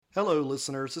Hello,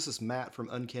 listeners. This is Matt from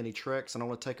Uncanny Treks, and I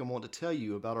want to take a moment to tell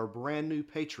you about our brand new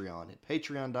Patreon at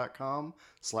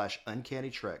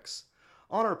patreon.com/uncannytreks.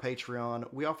 On our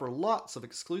Patreon, we offer lots of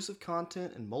exclusive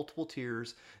content in multiple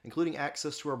tiers, including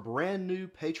access to our brand new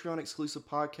Patreon exclusive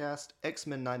podcast,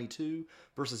 X-Men 92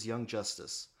 vs. Young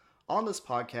Justice. On this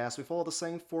podcast, we follow the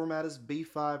same format as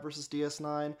B5 vs.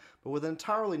 DS9, but with an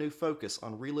entirely new focus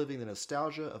on reliving the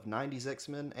nostalgia of 90s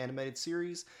X-Men animated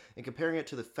series and comparing it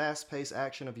to the fast-paced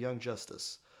action of Young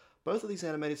Justice. Both of these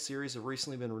animated series have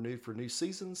recently been renewed for new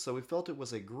seasons, so we felt it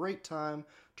was a great time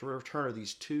to return to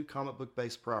these two comic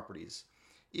book-based properties.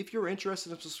 If you're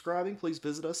interested in subscribing, please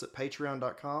visit us at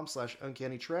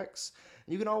patreon.com/uncannytreks,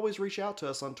 and you can always reach out to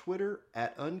us on Twitter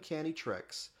at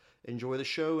uncannytreks. Enjoy the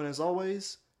show, and as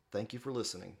always, thank you for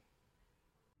listening.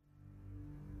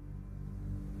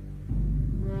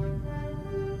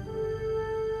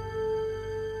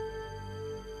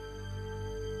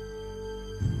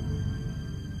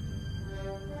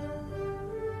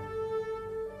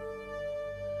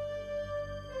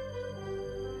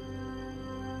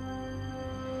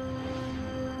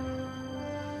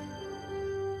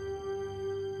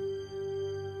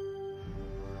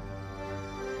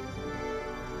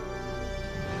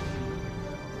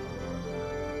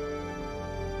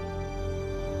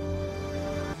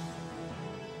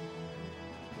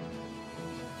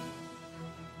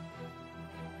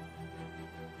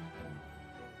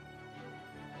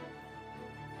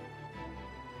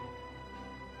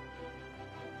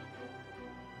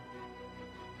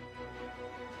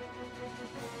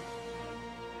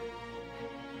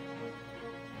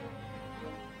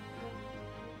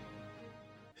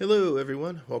 Hello,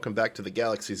 everyone. Welcome back to the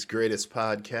galaxy's greatest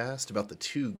podcast about the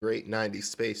two great 90s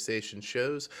space station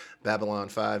shows, Babylon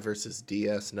 5 versus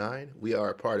DS9. We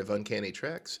are a part of Uncanny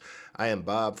Treks. I am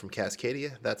Bob from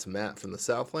Cascadia. That's Matt from the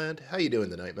Southland. How you doing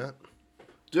tonight, Matt?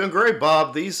 Doing great,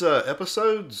 Bob. These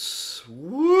episodes,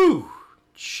 woo,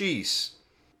 jeez.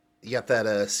 You got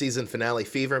that season finale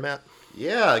fever, Matt?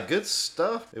 Yeah, good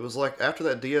stuff. It was like after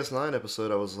that DS9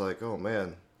 episode, I was like, oh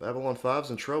man, Babylon 5's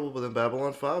in trouble, but then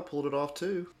Babylon 5 pulled it off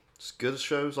too. It's good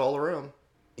shows all around.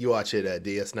 You watch it at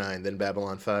DS9, then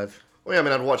Babylon 5? Well, yeah, I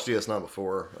mean, I'd watched DS9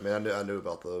 before. I mean, I knew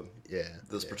about this yeah.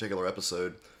 particular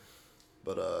episode.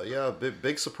 But yeah,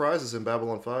 big surprises in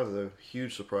Babylon 5, though.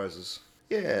 Huge surprises.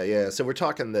 Yeah. So we're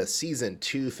talking the season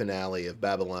 2 finale of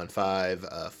Babylon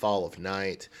 5, Fall of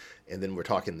Night, and then we're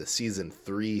talking the season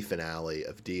 3 finale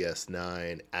of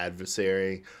DS9,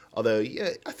 Adversary. Although,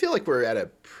 yeah, I feel like we're at a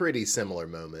pretty similar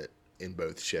moment in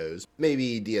both shows.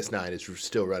 Maybe DS9 is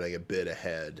still running a bit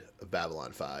ahead of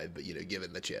Babylon 5, but,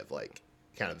 given that you have, like,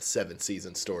 kind of a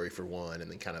 7-season story for one,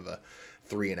 and then kind of a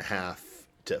 3.5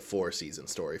 to 4-season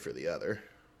story for the other.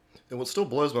 And what still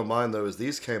blows my mind, though, is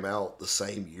these came out the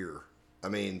same year. I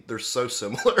mean, they're so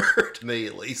similar to me,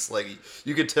 at least. Like,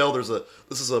 you could tell this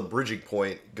is a bridging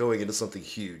point going into something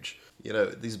huge.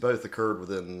 These both occurred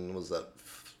within,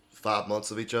 5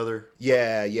 months of each other?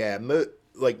 Yeah.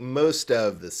 Most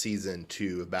of the season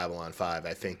 2 of Babylon 5,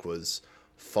 I think, was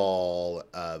fall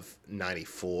of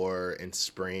 94 and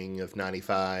spring of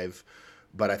 95.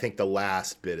 But I think the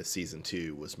last bit of season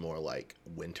 2 was more like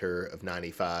winter of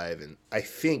 95. And I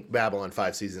think Babylon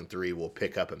 5 season 3 will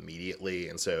pick up immediately.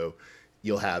 And so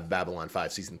you'll have Babylon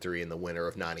 5 season 3 in the winter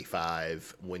of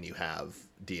 95 when you have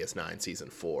DS9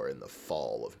 season 4 in the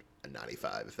fall of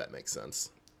 95, if that makes sense.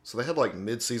 So they had like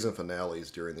mid-season finales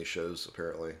during these shows,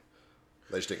 apparently.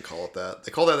 They just didn't call it that.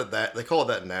 They call it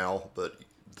that now, but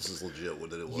this is legit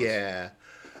what it was. Yeah.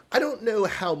 I don't know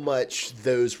how much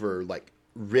those were like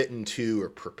written to or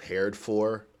prepared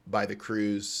for by the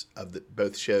crews of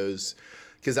both shows,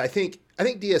 because I think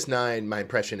DS9, my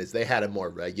impression is they had a more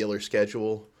regular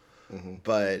schedule,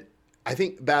 but I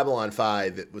think Babylon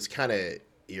 5, it was kind of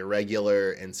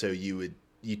irregular, and so you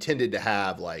tended to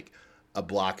have like a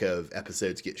block of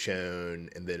episodes get shown,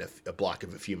 and then a block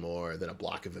of a few more, then a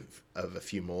block of a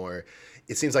few more.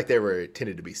 It seems like there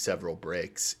tended to be several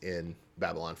breaks in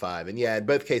Babylon 5. And yeah, in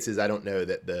both cases, I don't know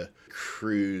that the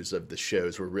crews of the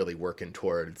shows were really working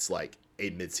towards like a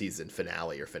mid-season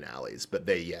finale or finales. But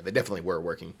they definitely were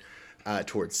working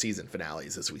towards season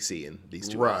finales, as we see in these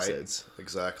two episodes.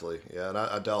 Exactly. Yeah, and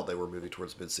I doubt they were moving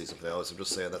towards mid-season finales. I'm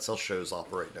just saying that's how shows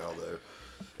operate now, though.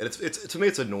 And it's to me,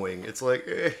 it's annoying. It's like,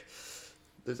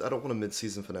 I don't want a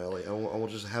mid-season finale. I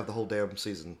want to just have the whole damn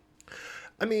season.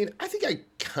 I mean, I think I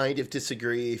kind of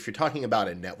disagree. If you're talking about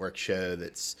a network show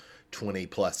that's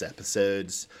 20-plus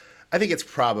episodes, I think it's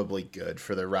probably good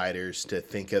for the writers to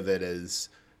think of it as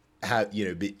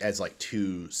as like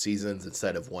 2 seasons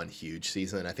instead of one huge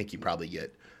season. I think you probably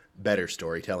get better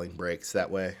storytelling breaks that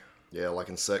way. Yeah, like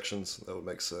in sections. That would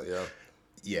make sense, yeah.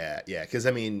 Yeah, yeah, because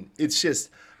I mean, it's just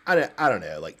I don't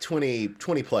know, like 20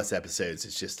 plus episodes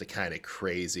is just a kind of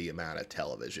crazy amount of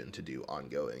television to do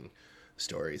ongoing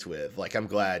stories with. Like, I'm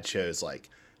glad shows like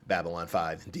Babylon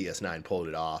 5 and DS9 pulled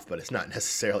it off, but it's not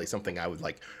necessarily something I would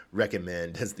like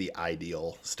recommend as the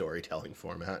ideal storytelling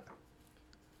format.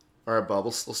 All right, Bob,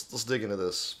 let's dig into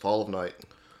this. Fall of Night.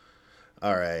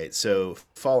 All right, so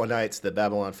Fall of Night's the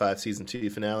Babylon 5 season 2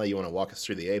 finale. You want to walk us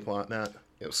through the A plot, Matt?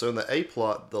 So in the A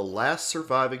plot, the last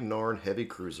surviving Narn heavy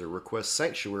cruiser requests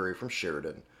sanctuary from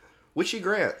Sheridan, which he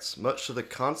grants, much to the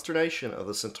consternation of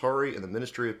the Centauri and the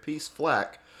Ministry of Peace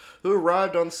Flack, who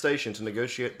arrived on the station to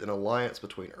negotiate an alliance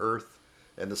between Earth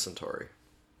and the Centauri.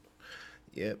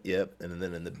 Yep. And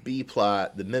then in the B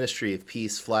plot, the Ministry of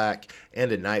Peace Flack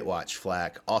and a Night Watch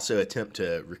Flack also attempt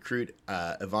to recruit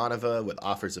Ivanova with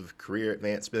offers of career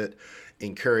advancement,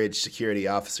 encourage security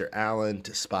officer Allen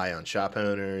to spy on shop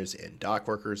owners and dock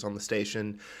workers on the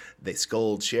station. They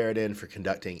scold Sheridan for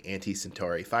conducting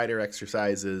anti-Centauri fighter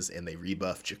exercises, and they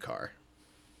rebuff G'Kar.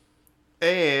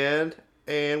 And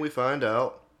we find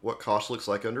out what Kosh looks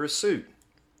like under his suit.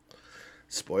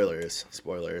 Spoilers.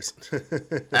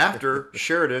 After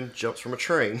Sheridan jumps from a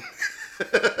train. Do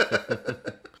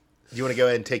you want to go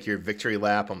ahead and take your victory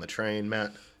lap on the train,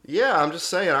 Matt? Yeah, I'm just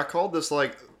saying. I called this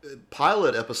like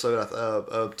pilot episode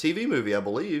of TV movie, I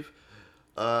believe.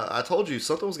 I told you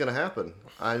something was going to happen.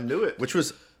 I knew it. Which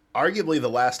was arguably the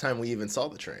last time we even saw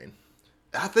the train.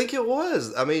 I think it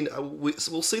was. I mean,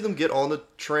 we'll see them get on the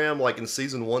tram like in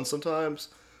season 1 sometimes.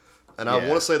 And I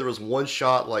want to say there was one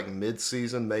shot like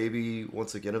mid-season, maybe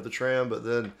once again of the tram, but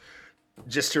then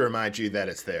just to remind you that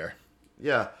it's there.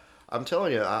 Yeah, I'm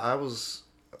telling you, I wasn't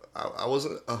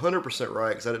 100% right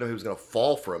because I didn't know he was going to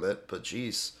fall from it. But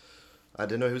geez, I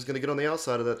didn't know he was going to get on the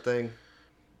outside of that thing.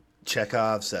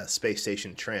 Chekhov's space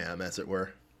station tram, as it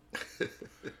were.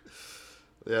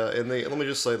 Yeah, and let me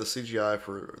just say the CGI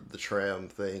for the tram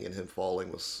thing and him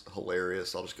falling was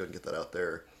hilarious. I'll just go and get that out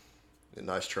there.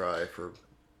 Nice try for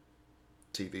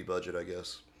TV budget, I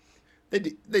guess.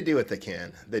 They do what they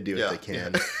can. They do what they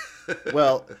can. Yeah.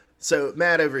 Well, so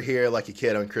Matt over here, like a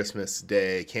kid on Christmas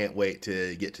Day, can't wait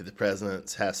to get to the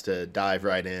presents, has to dive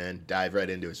right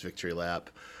into his victory lap.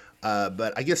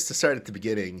 But I guess to start at the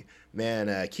beginning, man,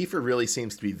 Kiefer really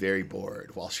seems to be very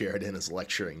bored while Sheridan is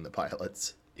lecturing the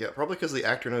pilots. Yeah, probably because the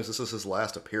actor knows this is his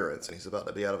last appearance and he's about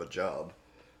to be out of a job.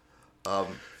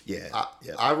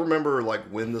 I remember like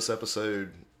when this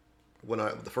episode...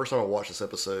 the first time I watched this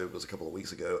episode was a couple of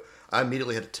weeks ago, I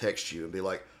immediately had to text you and be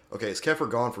like, okay, is Keffer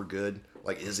gone for good?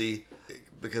 Like, is he?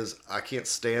 Because I can't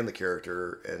stand the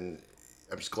character, and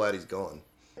I'm just glad he's gone.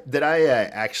 Did I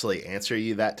actually answer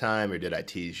you that time, or did I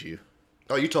tease you?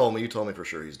 Oh, you told me for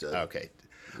sure he's dead. Okay.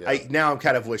 Yeah. Now I'm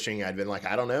kind of wishing I'd been like,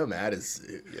 I don't know, Matt.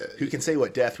 Who can say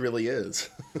what death really is?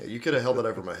 Yeah, you could have held that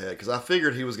over my head, because I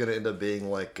figured he was going to end up being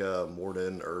like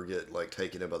Morden Urget, like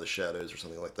taking him by the shadows or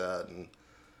something like that, and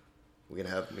we're going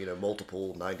to have,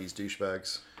 multiple 90s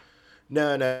douchebags.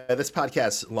 No, this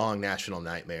podcast's long national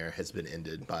nightmare has been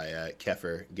ended by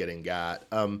Keffer getting got,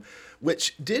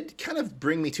 which did kind of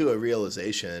bring me to a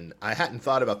realization. I hadn't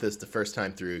thought about this the first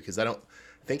time through because I don't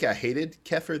think I hated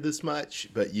Keffer this much,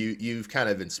 but you've kind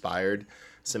of inspired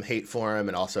some hate for him,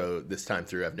 and also this time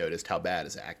through I've noticed how bad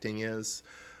his acting is.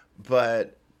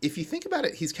 But if you think about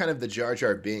it, he's kind of the Jar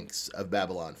Jar Binks of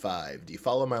Babylon 5. Do you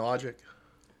follow my logic?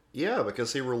 Yeah,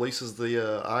 because he releases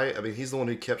he's the one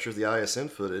who captures the ISN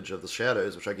footage of the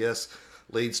shadows, which I guess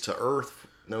leads to Earth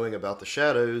knowing about the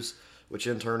shadows, which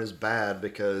in turn is bad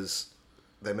because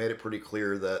they made it pretty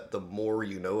clear that the more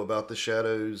you know about the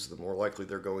shadows, the more likely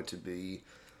they're going to be,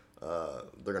 they're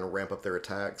going to ramp up their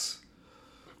attacks.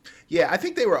 Yeah, I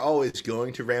think they were always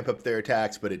going to ramp up their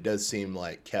attacks, but it does seem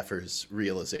like Keffer's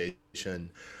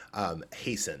realization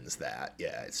hastens that.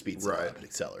 Yeah, it speeds it up and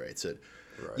accelerates it.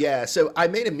 Right. Yeah, so I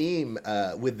made a meme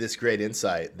with this great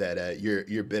insight that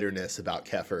your bitterness about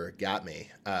Keffer got me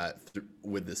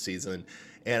with this season,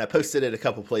 and I posted it a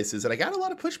couple places, and I got a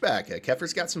lot of pushback.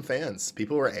 Keffer's got some fans.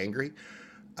 People were angry.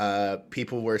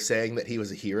 People were saying that he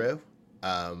was a hero.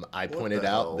 I pointed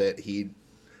out that he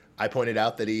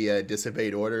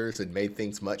disobeyed orders and made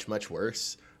things much, much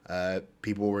worse.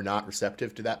 People were not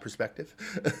receptive to that perspective.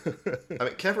 I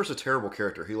mean, Keffer's a terrible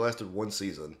character. He lasted one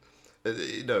season.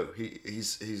 No,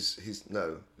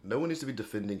 no one needs to be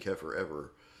defending Keffer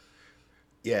ever.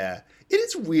 Yeah, it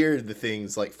is weird the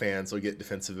things like fans will get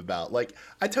defensive about. Like,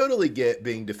 I totally get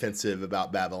being defensive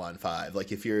about Babylon 5.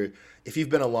 Like, if you've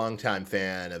been a longtime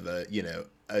fan of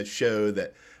a show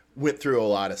that went through a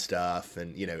lot of stuff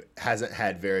and hasn't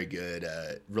had very good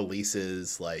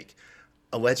releases, like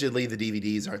allegedly the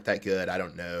DVDs aren't that good. I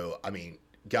don't know. I mean,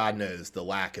 God knows the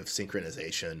lack of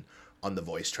synchronization on the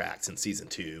voice tracks in season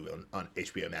 2 on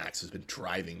HBO Max has been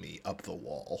driving me up the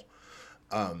wall.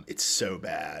 It's so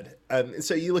bad. And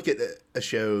so you look at a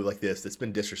show like this that's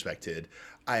been disrespected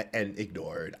and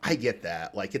ignored. I get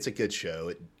that. Like, it's a good show.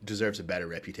 It deserves a better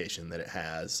reputation than it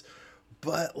has.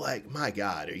 But, like, my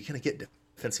God, are you going to get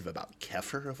defensive about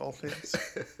Kefir of all things?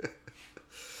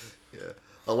 Yeah.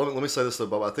 Let me say this though,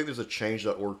 Bob. I think there's a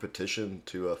change.org petition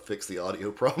to fix the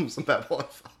audio problems in Babylon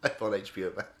 5 on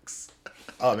HBO Max.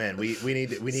 Oh man, we need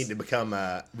to become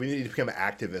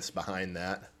activists behind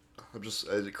that.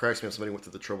 It cracks me up somebody went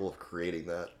through the trouble of creating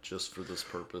that just for this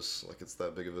purpose. Like, it's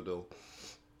that big of a deal.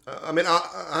 I mean,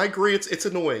 I agree. It's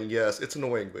annoying. Yes, it's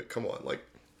annoying. But come on, like,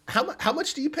 how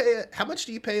much do you pay? How much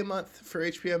do you pay a month for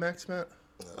HBO Max, Matt?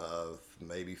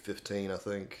 Maybe 15, I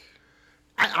think.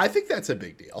 I think that's a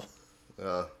big deal.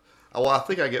 Well, I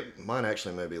think I get mine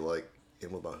actually maybe like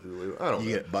in with my Hulu. I don't know.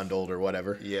 You get it bundled or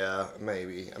whatever. Yeah,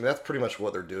 maybe. I mean, that's pretty much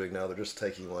what they're doing now. They're just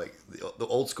taking like the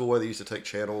old school way they used to take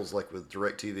channels like with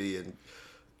DirecTV and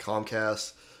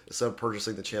Comcast. Instead of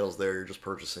purchasing the channels there, you're just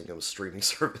purchasing them as streaming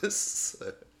service.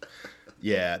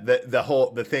 Yeah,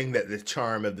 the thing that the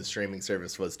charm of the streaming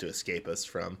service was to escape us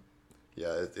from.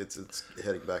 Yeah, it's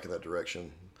heading back in that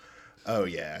direction. Oh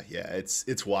yeah.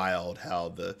 It's wild how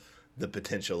the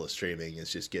potential of streaming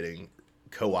is just getting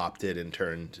co-opted and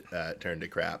turned to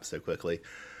crap so quickly.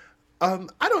 I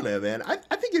don't know, man.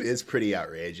 I think it is pretty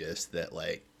outrageous that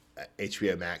like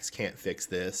HBO Max can't fix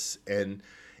this, and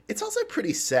it's also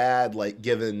pretty sad, like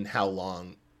given how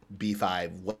long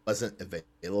B5 wasn't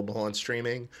available on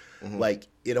streaming. Mm-hmm. Like,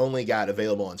 it only got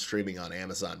available on streaming on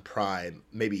Amazon Prime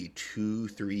maybe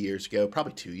 2-3 years ago,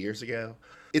 probably 2 years ago.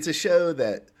 It's a show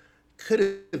that could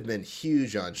have been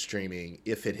huge on streaming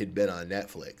if it had been on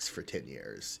Netflix for 10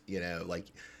 years. You know, like,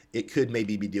 it could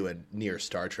maybe be doing near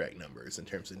Star Trek numbers in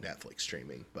terms of Netflix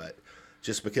streaming, but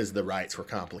just because the rights were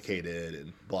complicated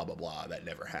and blah, blah, blah, that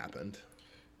never happened.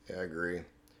 Yeah, I agree.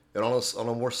 And on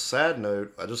a more sad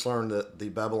note, I just learned that the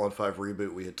Babylon 5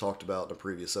 reboot we had talked about in a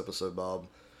previous episode, Bob,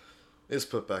 is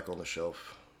put back on the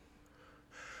shelf.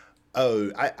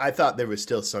 Oh, I thought there was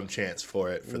still some chance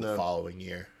for it for the following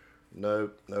year. No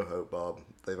hope, Bob.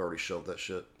 They've already shelved that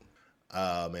shit.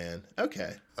 Oh, man.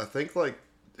 Okay. I think, like,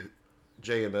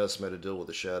 JMS made a deal with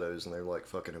the Shadows, and they're, like,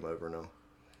 fucking him over now.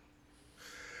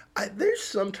 There's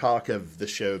some talk of the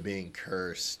show being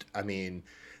cursed. I mean,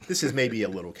 this is maybe a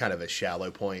little kind of a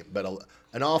shallow point, but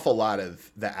an awful lot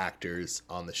of the actors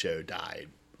on the show died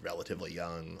relatively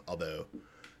young, although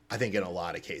I think in a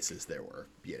lot of cases there were,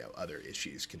 other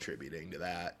issues contributing to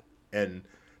that. And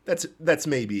that's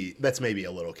maybe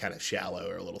a little kind of shallow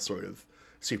or a little sort of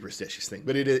superstitious thing,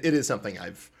 but it is something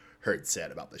I've heard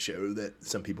said about the show that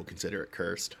some people consider it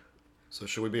cursed. So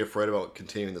should we be afraid about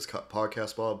continuing this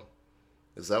podcast, Bob?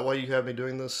 Is that why you have me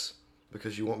doing this?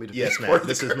 Because you want me to? Yes, Matt.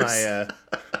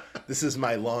 This is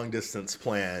my long distance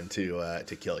plan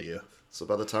to kill you. So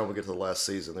by the time we get to the last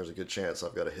season, there's a good chance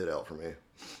I've got a hit out for me.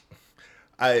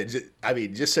 I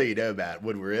mean, just so you know, Matt,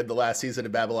 when we're in the last season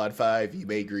of Babylon 5, you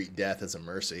may greet death as a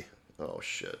mercy. Oh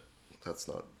shit, that's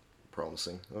not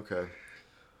promising. Okay.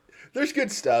 There's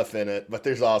good stuff in it, but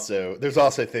there's also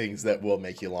things that will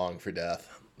make you long for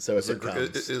death. So if it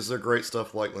comes, is there great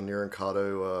stuff like Lanier and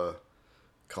Kato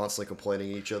constantly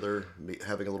complaining at each other,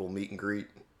 having a little meet and greet?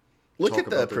 Look at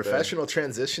the professional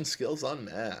transition skills on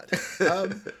Matt.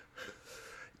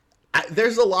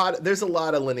 There's a lot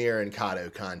of Lanier and Kato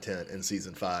content in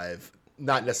season 5,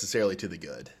 not necessarily to the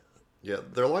good. Yeah,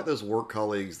 they're like those work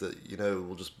colleagues that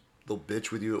they'll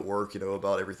bitch with you at work,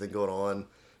 about everything going on,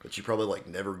 but you probably like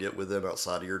never get with them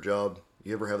outside of your job.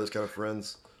 You ever have those kind of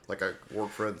friends, like work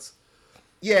friends?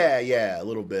 Yeah, a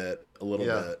little bit.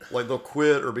 Like they'll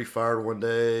quit or be fired one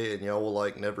day, and y'all will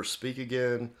like never speak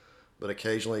again. But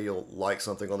occasionally you'll like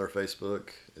something on their Facebook.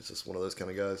 It's just one of those kind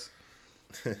of guys.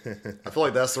 I feel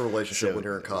like that's the relationship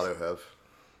Lanier and Kato have.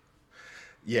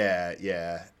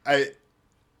 Yeah.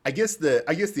 I guess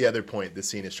the other point the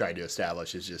scene is trying to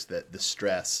establish is just that the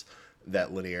stress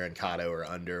that Lanier and Kato are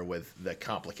under with the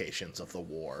complications of the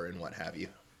war and what have you.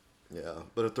 Yeah,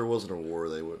 but if there wasn't a war,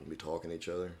 they wouldn't be talking to each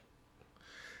other.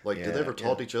 Like, did they ever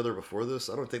talk to each other before this?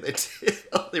 I don't think they did.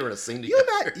 They were in a scene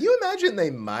together. You imagine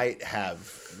they might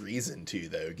have reason to,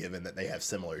 though, given that they have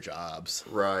similar jobs.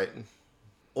 Right.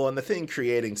 Well, and the thing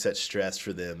creating such stress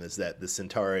for them is that the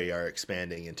Centauri are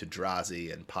expanding into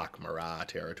Drazi and Pak-Mara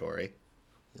territory.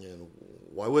 Yeah,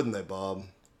 why wouldn't they, Bob?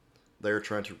 They're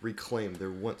trying to reclaim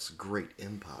their once great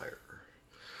empire.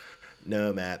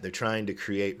 No, Matt, they're trying to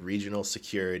create regional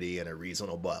security and a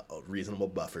reasonable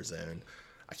buffer zone.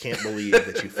 I can't believe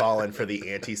that you've fallen for the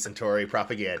anti-Centauri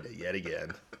propaganda yet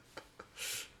again.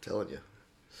 Telling you,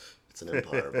 it's an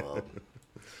empire, Bob.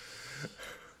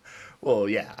 Well,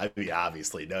 yeah, I mean,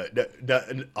 obviously,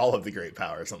 all of the great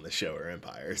powers on the show are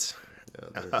empires.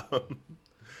 Yeah,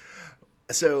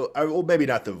 So, well, maybe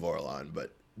not the Vorlon,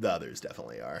 but the others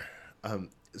definitely are.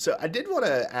 So, I did want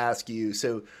to ask you.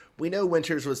 So, we know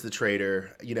Winters was the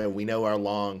traitor. You know, we know our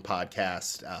long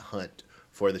podcast hunt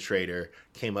for the traitor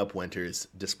came up Winters,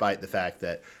 despite the fact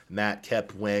that Matt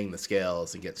kept weighing the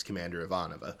scales against Commander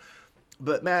Ivanova.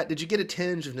 But Matt, did you get a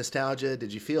tinge of nostalgia?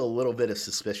 Did you feel a little bit of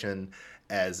suspicion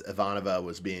as Ivanova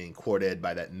was being courted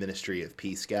by that Ministry of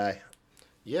Peace guy?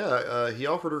 yeah. He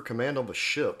offered her command of a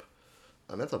ship.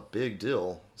 I mean, that's a big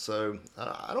deal. So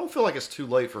I don't feel like it's too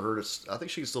late for her to. I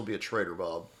think she can still be a traitor,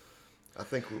 Bob. I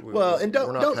think Well, and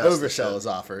we're not don't past the oversell ship. his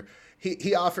offer.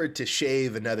 He offered to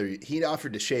shave another. He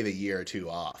offered to shave a year or two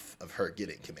off of her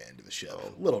getting command of the ship.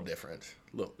 Little different.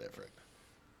 Little different.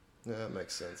 Yeah, that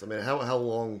makes sense. I mean, how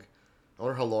long? I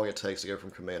wonder how long it takes to go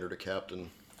from commander to captain.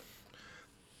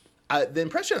 The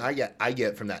impression I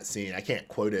get from that scene, I can't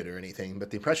quote it or anything, but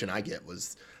the impression I get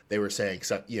was they were saying,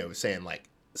 saying like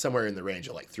somewhere in the range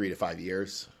of like 3 to 5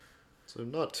 years. So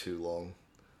not too long.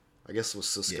 I guess with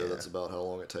Cisco, Yeah. that's about how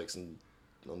long it takes on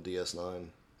DS9.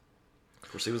 Of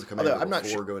course, he was a commander Although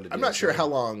before going to DS9. I'm not sure how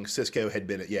long Cisco had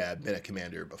been a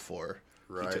commander before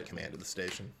he took Right. command of the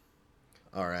station.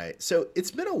 All right, so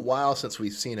it's been a while since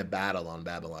we've seen a battle on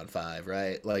Babylon 5,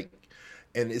 right? Like,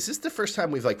 and is this the first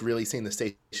time we've like really seen the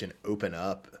station open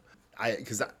up?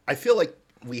 Because I feel like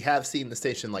we have seen the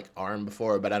station like armed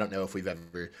before, but I don't know if we've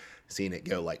ever seen it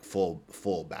go like full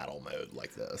battle mode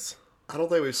like this. I don't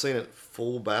think we've seen it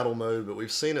full battle mode, but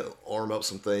we've seen it arm up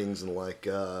some things and like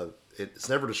it's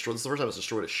never destroyed. This is the first time it's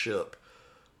destroyed a ship,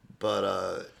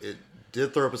 but it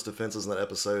did throw up its defenses in that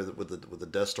episode with the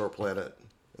Death Star planet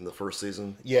in the first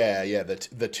season. Yeah,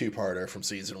 the two-parter from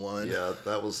season 1. Yeah,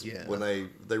 that was Yeah. when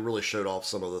they really showed off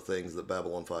some of the things that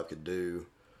Babylon 5 could do.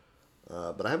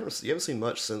 But you haven't seen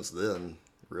much since then,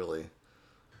 really.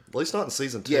 At least not in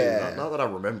season 2. Yeah. Not that I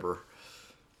remember.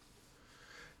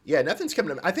 Yeah, nothing's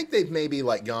coming to. I think they've maybe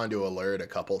like gone to alert a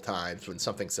couple times when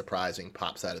something surprising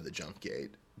pops out of the jump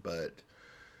gate. But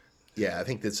yeah, I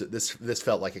think this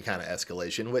felt like a kind of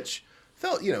escalation, which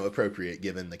felt appropriate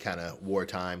given the kind of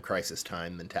wartime, crisis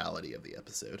time mentality of the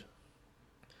episode.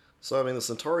 So I mean, the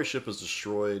Centauri ship is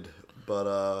destroyed, but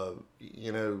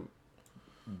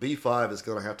B5 is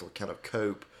going to have to kind of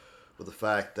cope with the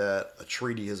fact that a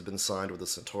treaty has been signed with the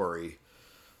Centauri,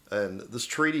 and this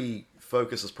treaty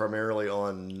focuses primarily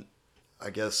on, I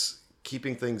guess,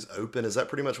 keeping things open. Is that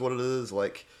pretty much what it is?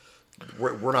 Like,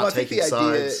 we're not Well, I think taking the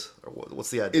idea sides. Or what's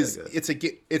the idea?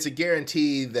 It's a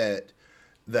guarantee that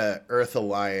the Earth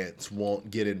Alliance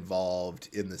won't get involved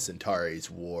in the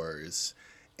Centauri's wars,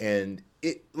 and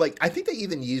I think they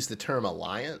even use the term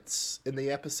alliance in the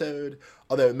episode,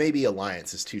 although maybe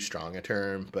alliance is too strong a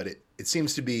term, but it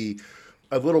seems to be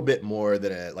a little bit more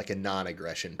than a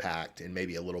non-aggression pact, and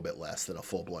maybe a little bit less than a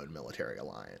full-blown military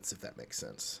alliance, if that makes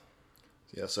sense.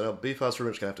 Yeah, so now B5's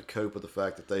pretty much going to have to cope with the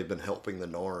fact that they've been helping the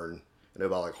Narn, by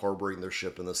like harboring their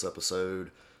ship in this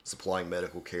episode, supplying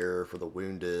medical care for the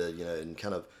wounded, and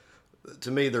kind of,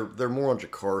 to me, they're more on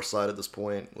Jakar's side at this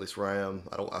point, at least where I am.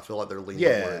 I feel like they're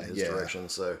leaning more in his direction,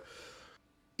 so.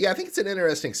 Yeah, I think it's an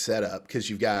interesting setup because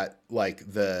you've got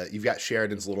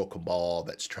Sheridan's little cabal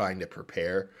that's trying to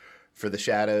prepare for the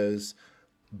Shadows,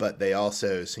 but they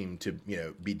also seem to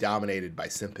be dominated by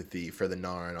sympathy for the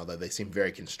Narn, although they seem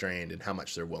very constrained in how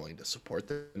much they're willing to support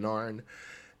the Narn.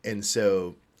 And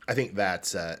so I think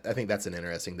that's an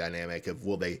interesting dynamic of,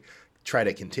 will they try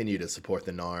to continue to support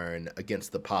the Narn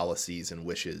against the policies and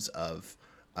wishes of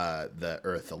the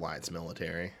Earth Alliance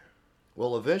military?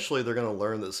 Well, eventually they're going to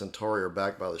learn that Centauri are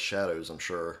backed by the Shadows, I'm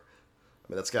sure. I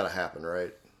mean, that's got to happen,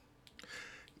 right?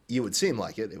 You would seem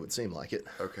like it. It would seem like it.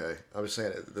 Okay. I'm just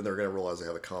saying, then they're going to realize they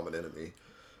have a common enemy.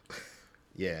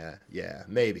 Yeah,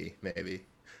 maybe.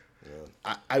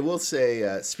 I will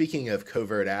say, speaking of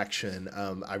covert action,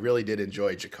 I really did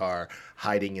enjoy Jakar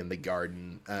hiding in the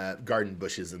garden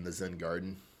bushes in the Zen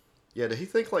garden. Yeah, did he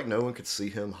think like no one could see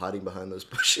him hiding behind those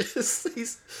bushes?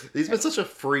 He's been such a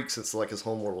freak since like his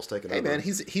homeworld was taken over. Hey man,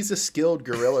 he's a skilled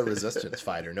guerrilla resistance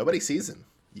fighter. Nobody sees him.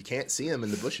 You can't see him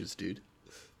in the bushes, dude.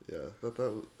 Yeah,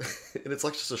 and it's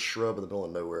like just a shrub in the middle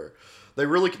of nowhere. They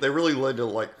really led to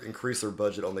like increase their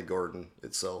budget on the garden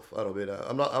itself. I don't mean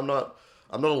I'm not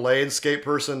a landscape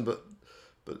person, but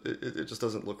it just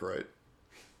doesn't look right.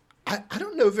 I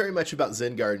don't know very much about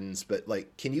Zen gardens, but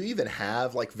like, can you even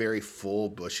have like very full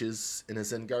bushes in a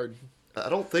Zen garden? I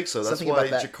don't think so. That's Something why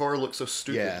about that. Jakar looks so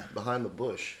stupid Yeah. behind the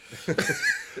bush.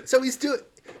 So he's doing.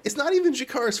 It's not even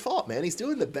Jakar's fault, man. He's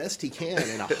doing the best he can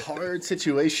in a hard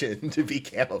situation to be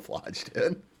camouflaged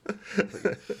in.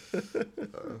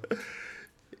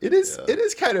 It is. Yeah. It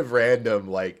is kind of random.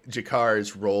 Like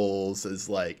Jakar's roles is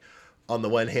like, on the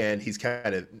one hand, he's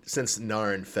kind of, since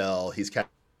Narn fell, he's kind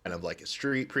of like a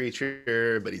street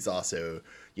preacher, but he's also,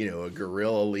 a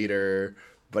guerrilla leader.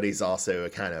 But he's also a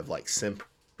kind of like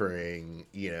simpering,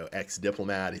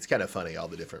 ex-diplomat. It's kind of funny all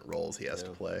the different roles he has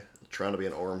to play. Trying to be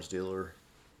an arms dealer.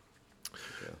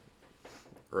 Yeah.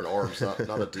 Or an arms, not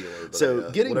a dealer. But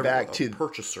So, getting back a to-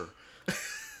 purchaser.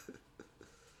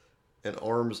 An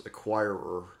arms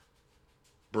acquirer.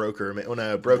 Broker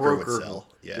would sell.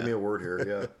 Yeah. Give me a word here.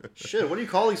 Yeah. Shit, what do you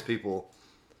call these people?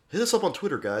 Hit us up on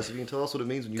Twitter, guys, if you can tell us what it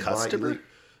means when you Customer? buy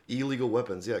illegal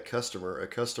weapons. Yeah, a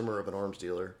customer of an arms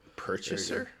dealer.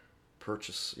 Purchaser?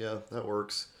 Purchase. Yeah, that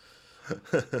works.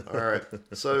 All right.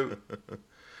 So,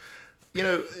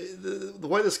 the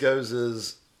way this goes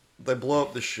is they blow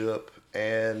up the ship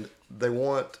and they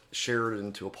want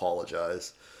Sheridan to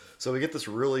apologize. So we get this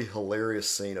really hilarious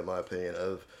scene, in my opinion,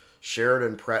 of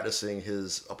Sheridan practicing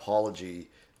his apology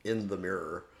in the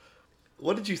mirror.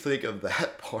 What did you think of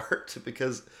that part?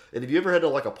 Because, and have you ever had to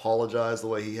apologize the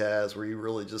way he has, where you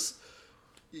really just,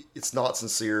 it's not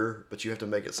sincere, but you have to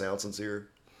make it sound sincere?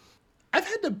 I've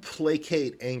had to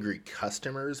placate angry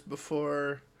customers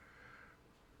before,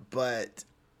 but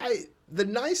the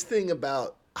nice thing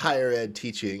about higher ed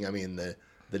teaching, I mean,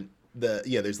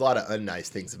 there's a lot of unnice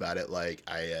things about it. Like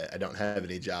I don't have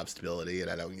any job stability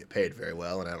and I don't get paid very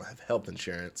well and I don't have health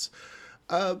insurance.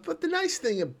 But the nice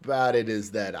thing about it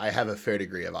is that I have a fair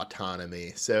degree of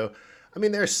autonomy. So, I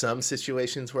mean, there are some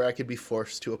situations where I could be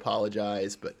forced to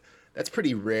apologize, but that's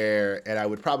pretty rare. And I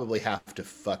would probably have to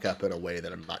fuck up in a way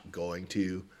that I'm not going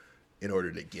to in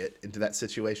order to get into that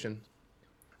situation.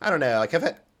 I don't know. Like I've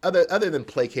had other than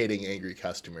placating angry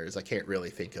customers, I can't really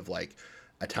think of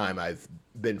a time I've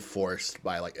been forced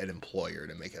by an employer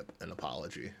to make an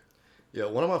apology. Yeah,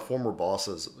 one of my former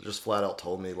bosses just flat out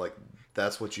told me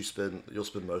that's what you'll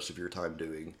spend most of your time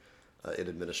doing in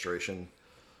administration.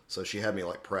 So she had me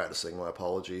practicing my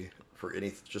apology for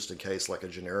just in case a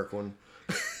generic one.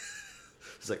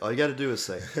 He's like, all you got to do is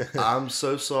say, "I'm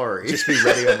so sorry." Just be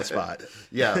ready on the spot.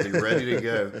 Yeah, be ready to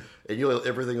go, and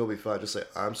everything will be fine. Just say,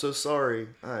 "I'm so sorry.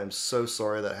 I am so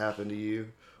sorry that happened to you.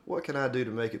 What can I do to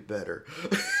make it better?"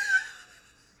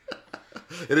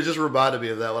 And it just reminded me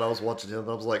of that when I was watching him.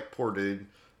 I was like, poor dude,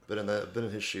 been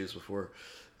in his shoes before.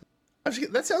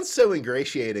 That sounds so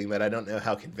ingratiating that I don't know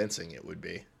how convincing it would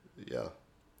be. Yeah.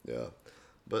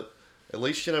 But at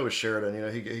least, with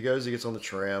Sheridan, he goes, he gets on the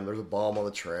tram. There's a bomb on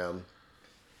the tram.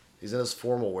 He's in his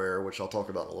formal wear, which I'll talk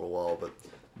about in a little while. But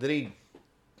then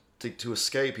to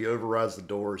escape, he overrides the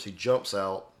doors. He jumps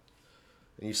out,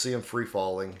 and you see him free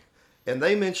falling. And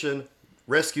they mention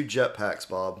rescue jetpacks,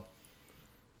 Bob.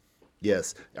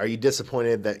 Yes. Are you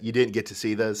disappointed that you didn't get to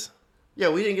see those? Yeah,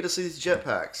 we didn't get to see these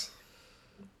jetpacks.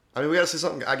 I mean, we got to see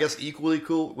something, I guess, equally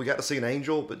cool. We got to see an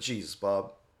angel, but Jesus,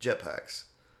 Bob, jetpacks.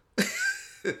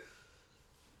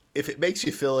 If it makes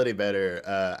you feel any better,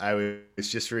 I was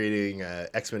just reading an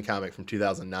X-Men comic from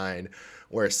 2009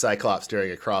 where Cyclops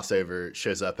during a crossover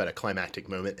shows up at a climactic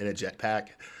moment in a jetpack,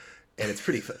 and it's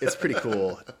pretty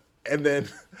cool. And then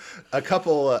a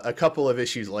couple of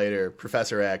issues later,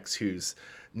 Professor X, who's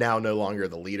now no longer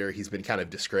the leader, he's been kind of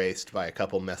disgraced by a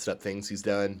couple messed up things he's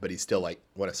done, but he's still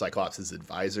one of Cyclops'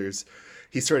 advisors.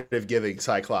 He's sort of giving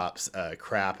Cyclops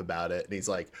crap about it, and he's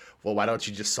like, well, why don't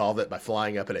you just solve it by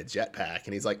flying up in a jetpack?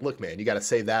 And he's like, look, man, you got to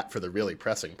save that for the really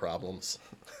pressing problems.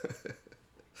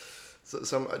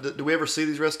 So, do we ever see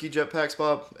these rescue jetpacks,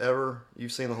 Bob? Ever?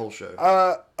 You've seen the whole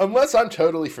show. Unless I'm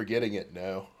totally forgetting it,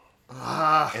 no.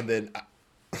 And then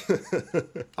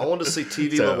I wanted to see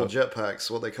TV level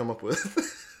jetpacks. What they come up with,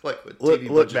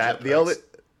 look, Matt.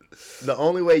 The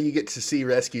only way you get to see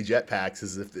rescue jetpacks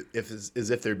is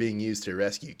if they're being used to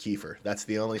rescue Kiefer. That's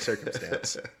the only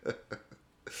circumstance.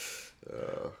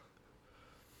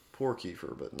 Poor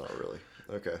Kiefer, but not really.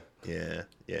 Okay.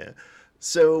 Yeah.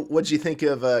 So, what'd you think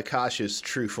of Kasha's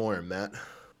true form, Matt?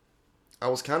 I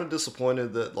was kind of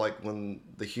disappointed that when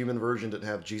the human version didn't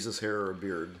have Jesus hair or a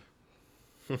beard.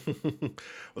 Well,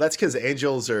 that's because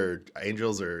angels are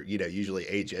usually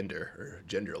agender or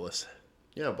genderless.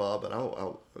 Yeah, Bob, and I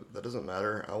that doesn't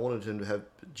matter. I wanted him to have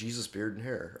Jesus beard and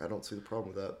hair. I don't see the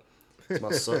problem with that. It's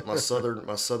my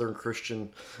southern Christian.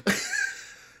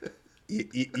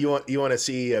 You want to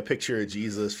see a picture of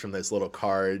Jesus from those little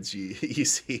cards you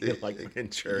see in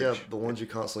church? Yeah, the ones you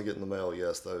constantly get in the mail.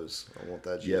 Yes, those. I want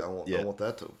that. Yep, I want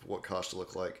that to what Kosh to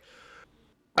look like.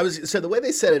 So the way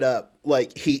they set it up,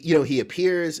 like he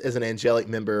appears as an angelic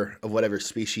member of whatever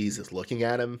species is looking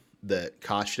at him, that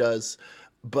Kosh does.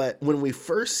 But when we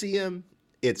first see him,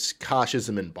 it's Kosh as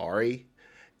a Minbari.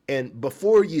 And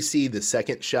before you see the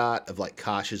second shot of like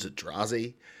Kosh as a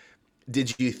Drazi,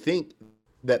 did you think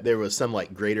that there was some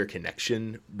like greater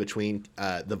connection between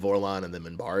the Vorlon and the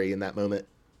Minbari in that moment?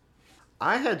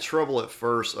 I had trouble at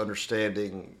first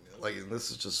understanding, like, and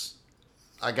this is just,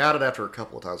 I got it after a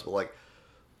couple of times, but like,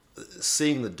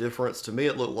 seeing the difference, to me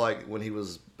it looked like when he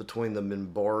was between the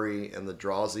Minbari and the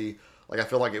Drazi, like I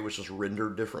feel like it was just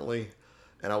rendered differently,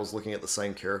 and I was looking at the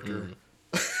same character.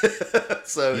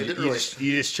 So it didn't really.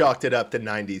 You just chalked it up to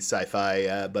 90s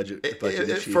sci-fi budget At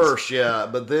issues. first, yeah,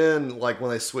 but then like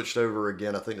when they switched over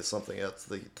again, I think to something else,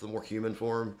 the more human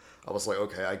form, I was like,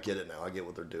 okay, I get it now. I get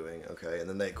what they're doing. Okay, and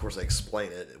then they, of course, they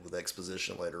explain it with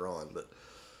exposition later on. But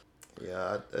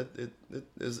yeah,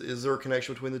 is there a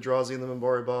connection between the Drazi and the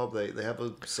Minbari, Bob? They have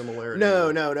a similarity.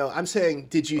 No. I'm saying,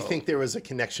 did you think there was a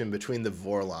connection between the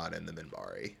Vorlon and the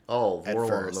Minbari? Oh, at Vorlon and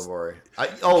first? Minbari.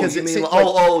 You it mean? seemed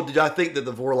like- Did I think that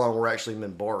the Vorlon were actually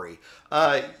Minbari?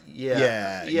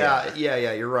 Yeah.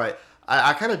 You're right.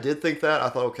 I kind of did think that. I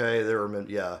thought, okay, they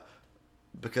were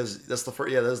because that's the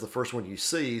first. Yeah, that's the first one you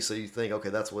see. So you think, okay,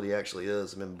 that's what he actually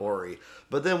is, Minbari.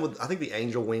 But then I think the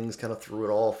angel wings kind of threw it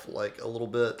off like a little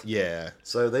bit. Yeah.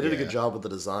 So they did a good job with the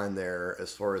design there,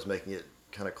 as far as making it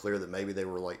kind of clear that maybe they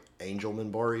were like angel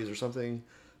Minbaris or something.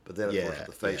 But then of course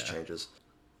the face changes.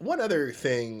 One other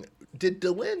thing, did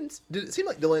it seem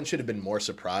like Delenn should have been more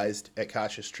surprised at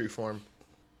Kosh's true form?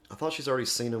 I thought she's already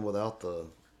seen him without the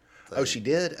thing. Oh, she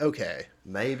did? Okay.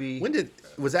 Maybe.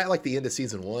 Was that like the end of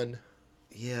season 1?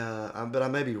 Yeah, but I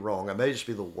may be wrong. I may just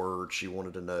be the word she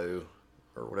wanted to know,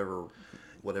 or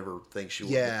whatever thing she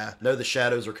wanted to know. The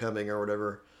shadows are coming or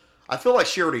whatever. I feel like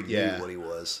she already knew what he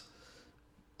was.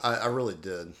 I really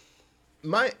did.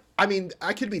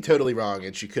 I could be totally wrong,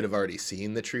 and she could have already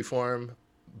seen the true form,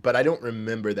 but I don't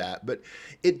remember that. But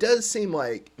it does seem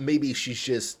like maybe she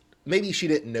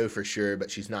didn't know for sure, but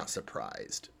she's not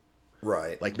surprised.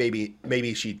 Right. Like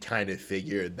maybe she kind of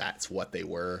figured that's what they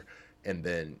were, and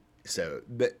then so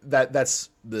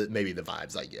that's maybe the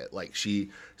vibes I get. Like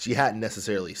she hadn't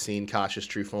necessarily seen Kosh's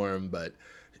true form, but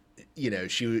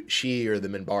she or the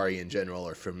Minbari in general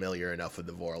are familiar enough with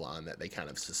the Vorlon that they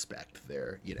kind of suspect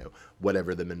they're,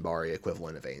 whatever the Minbari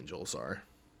equivalent of angels are.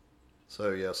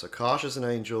 So Kosh is an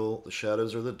angel, the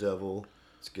shadows are the devil.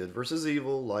 It's good versus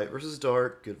evil, light versus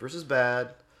dark, good versus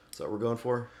bad. Is that what we're going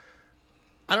for?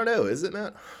 I don't know, is it,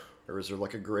 Matt? Or is there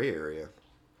like a gray area?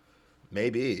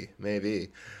 Maybe.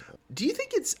 Do you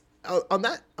think it's on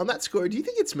that score? Do you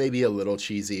think it's maybe a little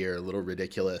cheesy or a little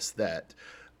ridiculous that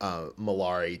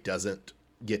Mollari doesn't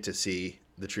get to see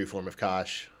the true form of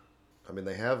Kosh? I mean,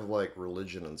 they have like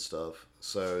religion and stuff,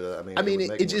 so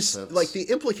it just sense. Like the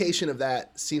implication of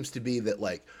that seems to be that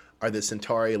like, are the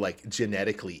Centauri like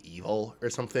genetically evil or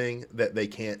something that they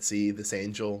can't see this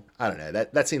angel? I don't know.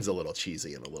 That seems a little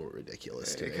cheesy and a little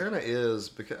ridiculous to me. It kind of is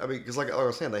because like I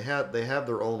was saying, they have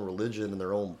their own religion and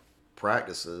their own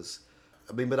practices.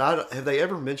 I mean, but have they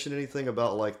ever mentioned anything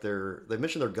about like they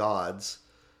mentioned their gods?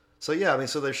 So yeah,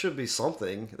 so there should be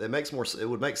something. It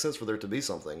would make sense for there to be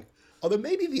something. Although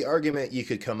maybe the argument you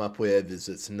could come up with is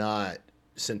it's not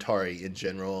Centauri in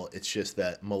general. It's just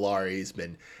that Mollari's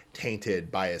been tainted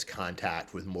by his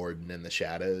contact with Morden and the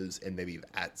Shadows, and maybe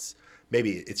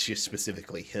it's just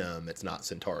specifically him. It's not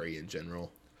Centauri in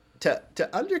general. To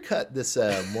undercut this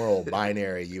moral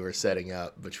binary you were setting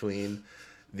up between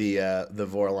the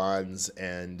Vorlons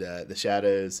and the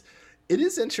Shadows, it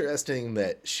is interesting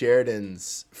that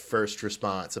Sheridan's first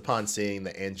response upon seeing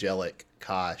the angelic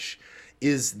Kosh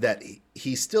is that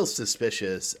he's still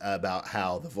suspicious about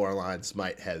how the Vorlons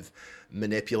might have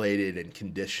manipulated and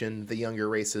conditioned the younger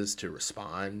races to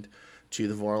respond to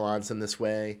the Vorlons in this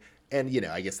way. And,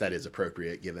 I guess that is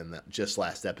appropriate given that just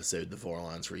last episode the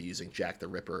Vorlons were using Jack the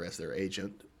Ripper as their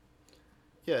agent.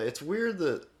 Yeah, it's weird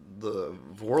that the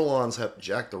Vorlons have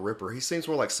Jack the Ripper. He seems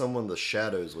more like someone the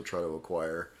Shadows would try to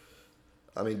acquire.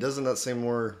 I mean, doesn't that seem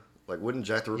more like, wouldn't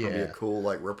Jack the Ripper be a cool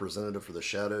like representative for the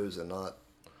Shadows and not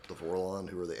the Vorlon,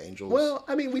 who are the angels? Well,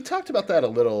 we talked about that a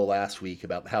little last week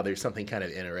about how there's something kind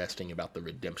of interesting about the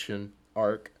redemption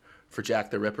arc for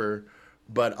Jack the Ripper.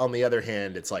 But on the other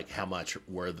hand, it's like, how much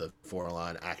were the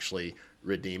Vorlon actually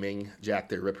redeeming Jack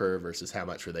the Ripper versus how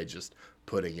much were they just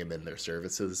putting him in their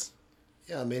services?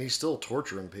 Yeah, he's still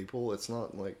torturing people. It's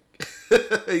not like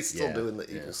he's still doing the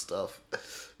evil stuff.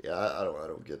 Yeah, I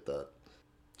don't get that.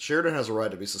 Sheridan has a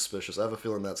right to be suspicious. I have a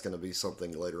feeling that's going to be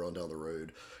something later on down the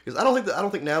road. Because I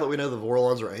don't think now that we know the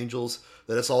Vorlons are angels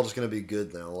that it's all just going to be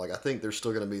good now. Like I think there's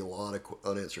still going to be a lot of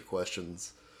unanswered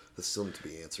questions that still need to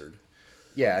be answered.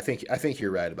 Yeah, I think you're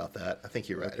right about that. I think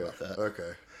you're right about that.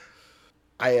 Okay.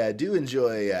 I do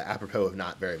enjoy, apropos of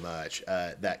not very much,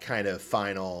 that kind of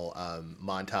final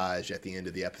montage at the end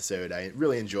of the episode. I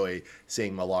really enjoy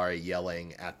seeing Malari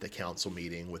yelling at the council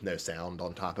meeting with no sound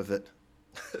on top of it.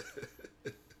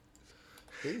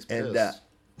 He's pissed. And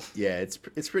yeah, it's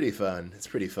pretty fun. It's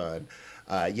pretty fun.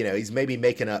 He's maybe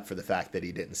making up for the fact that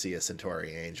he didn't see a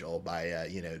Centauri angel by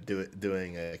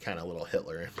doing a kind of little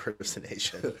Hitler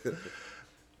impersonation.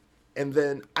 And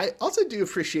then I also do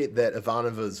appreciate that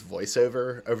Ivanova's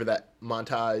voiceover over that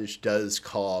montage does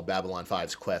call Babylon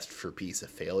 5's quest for peace a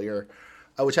failure,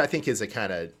 which I think is a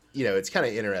kind of, it's kind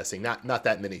of interesting. Not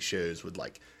that many shows would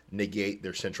like negate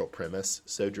their central premise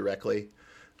so directly.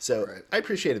 So right. I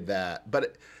appreciated that.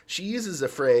 But she uses a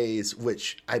phrase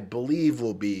which I believe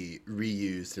will be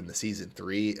reused in the season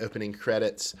 3 opening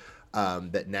credits.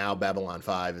 That now Babylon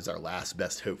 5 is our last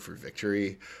best hope for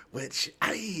victory, which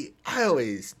I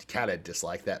always kind of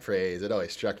dislike that phrase. It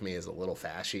always struck me as a little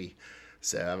fashy,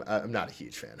 so I'm not a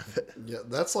huge fan of it. Yeah,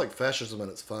 that's like fascism at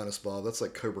its finest, Bob. That's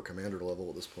like Cobra Commander level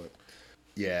at this point.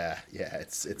 Yeah,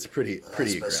 it's pretty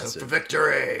aggressive. Best hope for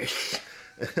victory.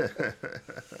 Victory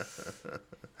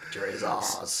is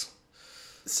ours.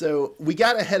 So we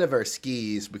got ahead of our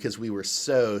skis because we were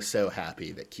so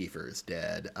happy that Kiefer is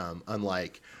dead.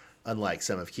 Unlike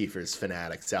some of Kiefer's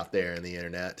fanatics out there in the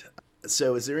internet.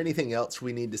 So is there anything else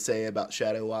we need to say about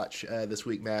Shadow Watch this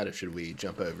week, Matt, or should we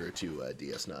jump over to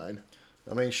DS9?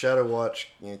 I mean, Shadow Watch,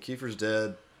 Kiefer's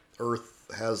dead. Earth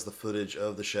has the footage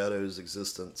of the Shadow's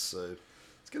existence, so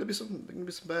it's gonna be some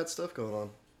bad stuff going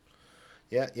on.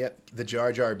 Yeah. The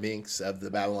Jar Jar Binks of the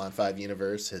Babylon 5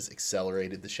 universe has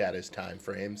accelerated the Shadow's time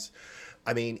frames.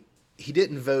 I mean, he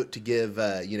didn't vote to give,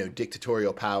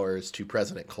 dictatorial powers to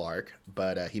President Clark,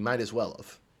 but he might as well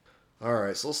have. All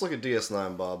right, so let's look at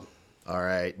DS9, Bob. All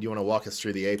right. Do you want to walk us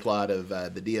through the A-plot of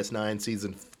the DS9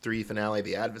 Season 3 finale,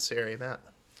 The Adversary, Matt?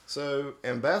 So,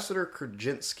 Ambassador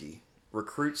Krajinski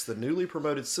recruits the newly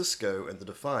promoted Sisko and the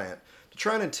Defiant to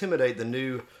try and intimidate the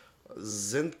new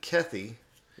Zenkethi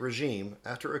regime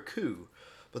after a coup.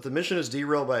 But the mission is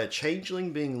derailed by a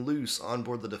changeling being loose on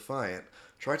board the Defiant,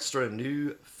 trying to start a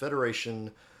new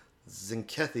Federation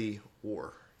Zenkethi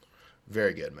war.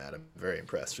 Very good, madam. Very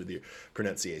impressed with your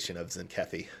pronunciation of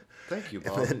Zenkethi. Thank you,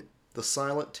 Bob. Then, the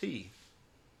silent T.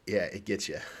 Yeah, it gets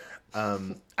you.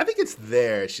 I think it's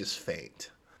there. It's just faint.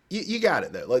 You got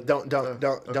it though. Like don't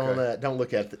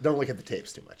look at the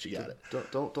tapes too much. You got it.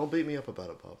 Don't beat me up about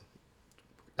it, Bob.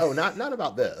 Oh, not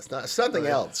about this. Not something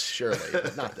else, surely,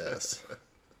 but not this.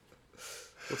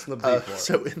 What's in the B plot?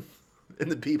 So in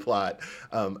the B plot,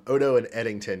 Odo and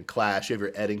Eddington clash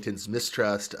over Eddington's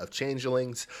mistrust of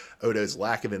changelings, Odo's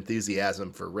lack of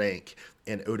enthusiasm for rank,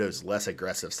 and Odo's less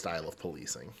aggressive style of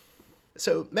policing.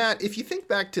 So, Matt, if you think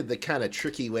back to the kind of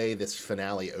tricky way this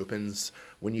finale opens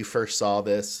when you first saw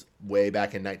this way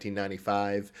back in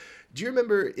 1995, do you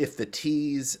remember if the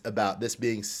tease about this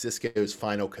being Sisko's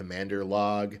final commander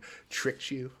log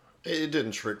tricked you? It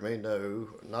didn't trick me, no.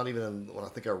 Not even when I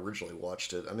think I originally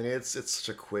watched it. I mean, it's such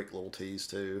a quick little tease,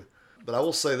 too. But I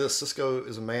will say this, Sisko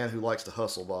is a man who likes to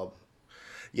hustle, Bob.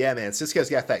 Yeah, man, Sisko's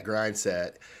got that grind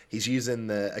set. He's using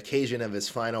the occasion of his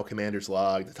final commander's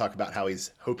log to talk about how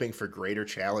he's hoping for greater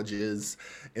challenges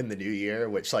in the new year,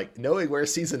 which, like, knowing where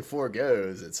Season 4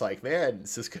 goes, it's like, man,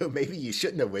 Sisko, maybe you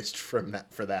shouldn't have wished for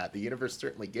that. The universe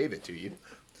certainly gave it to you.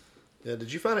 Yeah,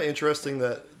 did you find it interesting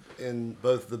that in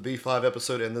both the B5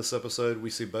 episode and this episode, we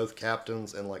see both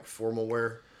captains in, like, formal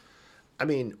wear? I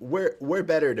mean, we're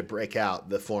better to break out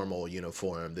the formal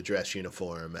uniform, the dress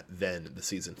uniform, than the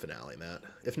season finale, Matt.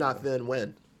 If not, then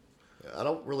when? I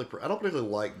don't particularly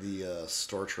like the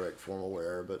Star Trek formal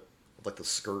wear, but like the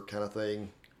skirt kind of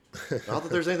thing. Not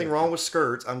that there's anything wrong with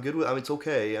skirts. I'm good with. I mean, it's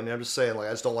okay. I mean, I'm just saying, like,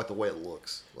 I just don't like the way it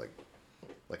looks, like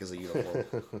as a uniform.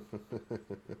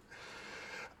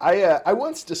 I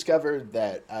once discovered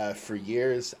that for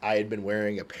years I had been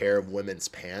wearing a pair of women's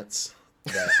pants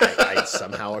that I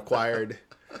somehow acquired.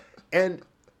 And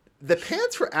the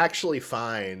pants were actually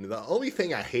fine. The only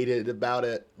thing I hated about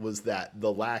it was that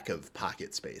the lack of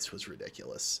pocket space was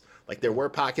ridiculous. Like, there were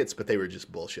pockets, but they were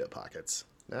just bullshit pockets.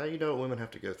 Now you know what women have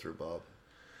to go through, Bob.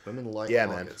 Women like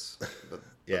pockets, but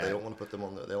they don't want to put them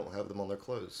on. They don't have them on their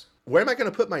clothes. Where am I going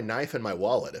to put my knife and my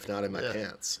wallet if not in my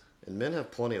pants? And men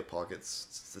have plenty of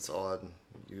pockets. It's odd.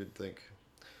 You would think.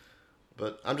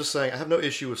 But I'm just saying, I have no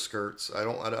issue with skirts.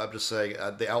 I'm just saying,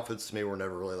 the outfits to me were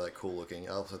never really that cool looking.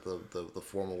 I thought the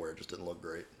formal wear just didn't look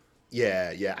great. Yeah,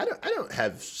 yeah. I don't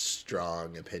have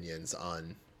strong opinions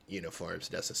on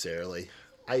uniforms necessarily.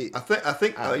 I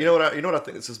think you know what I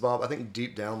think this is, Bob. I think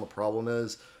deep down the problem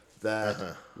is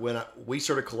that when we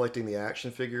started collecting the action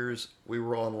figures, we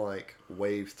were on like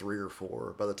wave 3 or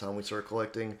 4 by the time we started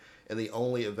collecting, and the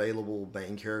only available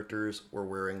main characters were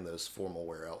wearing those formal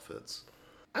wear outfits.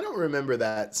 I don't remember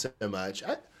that so much.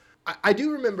 I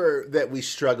do remember that we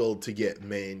struggled to get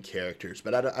main characters,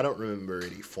 but I don't remember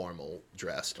any formal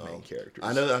dressed main characters.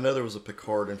 I know there was a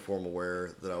Picard in formal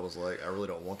wear that I was like, I really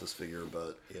don't want this figure,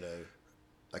 but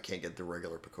I can't get the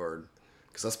regular Picard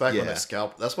because that's back when they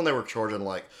scalped. That's when they were charging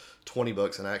like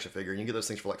 $20 an action figure, and you can get those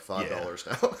things for like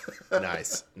 $5 now.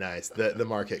 Nice. The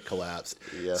market collapsed.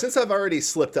 Yeah. Since I've already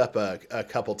slipped up a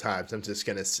couple times, I'm just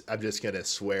gonna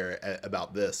swear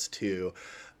about this too.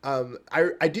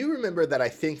 I do remember that I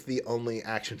think the only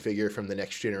action figure from the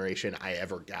Next Generation I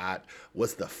ever got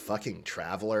was the fucking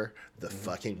Traveler, the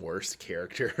fucking worst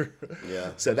character.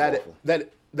 Yeah. So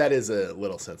that is a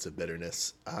little sense of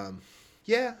bitterness.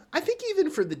 Yeah, I think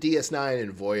even for the DS9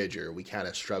 and Voyager, we kind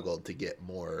of struggled to get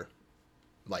more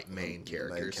like main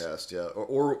characters. Main cast, yeah.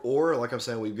 Or like I'm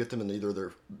saying, we get them in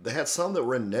either they had some that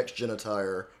were in next gen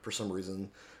attire for some reason,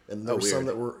 and there were some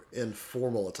that were in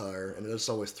formal attire, and it just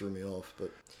always threw me off. But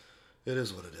it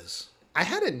is what it is. I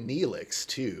had a Neelix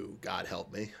too. God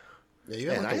help me. Yeah, you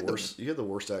had the worst. You had the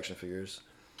worst action figures.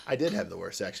 I did have the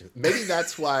worst action. Maybe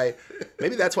that's why.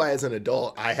 As an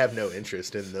adult, I have no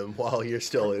interest in them while you're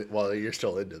still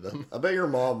into them. I bet your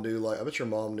mom knew. I bet your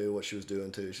mom knew what she was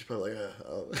doing too. She's probably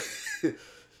like,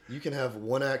 you can have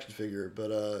one action figure, but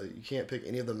you can't pick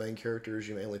any of the main characters.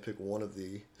 You may only pick one of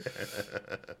the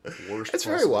worst. It's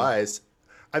very wise.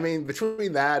 I mean,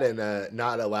 between that and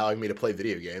not allowing me to play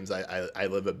video games, I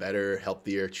live a better,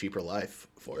 healthier, cheaper life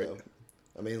for it.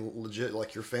 I mean, legit,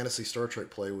 like your fantasy Star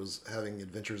Trek play was having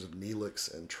adventures of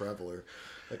Neelix and Traveler.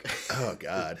 Like, oh,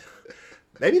 God.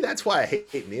 Maybe that's why I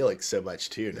hate Neelix so much,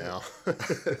 too, now.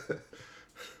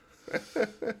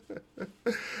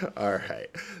 All right.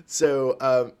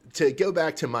 So to go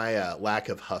back to my lack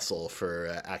of hustle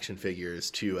for action figures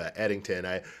to Eddington,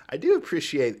 I do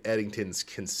appreciate Eddington's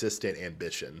consistent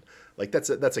ambition. Like, that's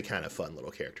a kind of fun little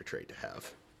character trait to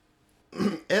have.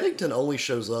 Eddington only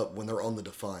shows up when they're on the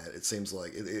Defiant. It seems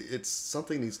like it's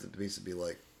something needs to be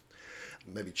like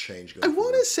maybe changed. I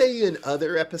want to say in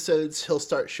other episodes he'll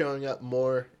start showing up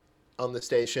more on the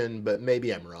station, but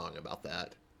maybe I'm wrong about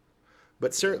that.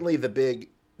 But certainly the big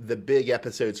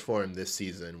episodes for him this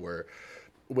season were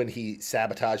when he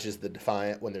sabotages the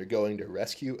Defiant when they're going to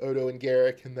rescue Odo and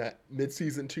Garrick in that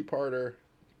mid-season 2-parter.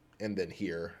 And then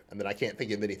here, and then I can't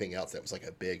think of anything else that was like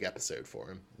a big episode for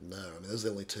him. No, I mean those are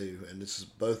the only two, and it's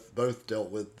just both dealt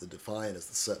with the Defiant as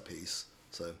the set piece.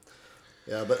 So,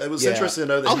 yeah, but it was interesting to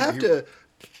know that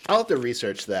I'll have to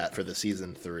research that for the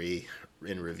season 3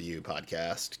 in review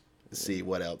podcast to see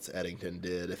what else Eddington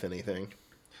did, if anything.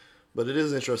 But it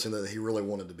is interesting that he really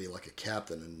wanted to be like a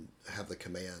captain and have the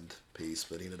command piece,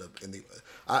 but he ended up in the.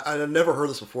 I never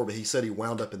heard this before, but he said he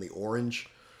wound up in the orange,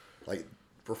 like,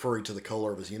 referring to the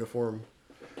color of his uniform.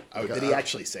 Oh, did he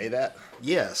actually say that?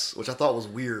 Yes, which I thought was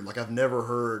weird. Like, I've never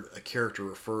heard a character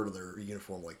refer to their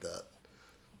uniform like that.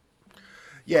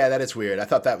 Yeah, that is weird. I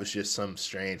thought that was just some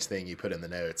strange thing you put in the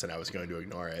notes, and I was going to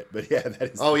ignore it. But yeah, that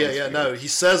is. Oh yeah, yeah. Weird. No, he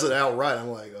says it outright. I'm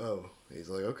like, oh. He's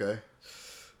like, okay.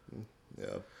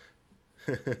 Yeah.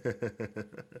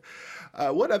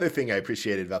 One other thing I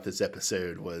appreciated about this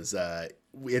episode was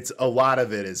it's a lot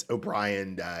of it is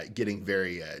O'Brien getting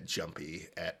very jumpy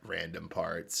at random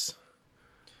parts.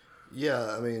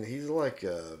 Yeah, I mean he's a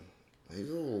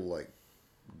little like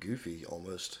goofy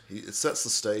almost. It sets the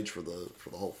stage for the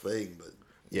whole thing, but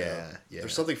yeah.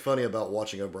 There's something funny about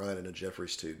watching O'Brien in a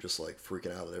Jeffries tube, just like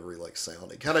freaking out at every like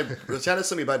sound. It kind of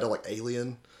sent me back to like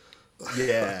Alien.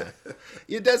 Yeah,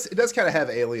 it does kind of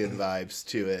have Alien vibes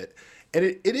to it, and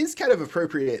it is kind of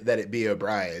appropriate that it be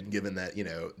O'Brien, given that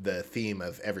the theme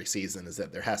of every season is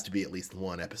that there has to be at least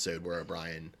one episode where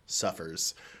O'Brien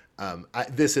suffers.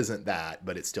 This isn't that,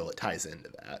 but it ties into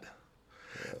that.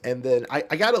 Yeah. And then I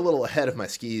got a little ahead of my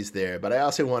skis there, but I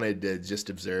also wanted to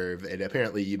just observe, and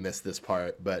apparently you missed this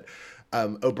part, but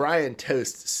O'Brien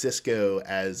toasts Sisko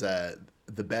as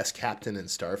the best captain in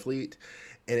Starfleet.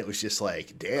 And it was just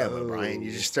like, damn, O'Brien,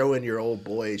 you just throw in your old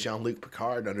boy Jean-Luc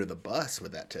Picard under the bus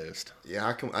with that toast.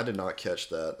 Yeah, I did not catch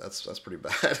that. That's pretty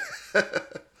bad.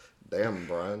 Damn,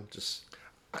 O'Brien.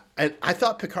 I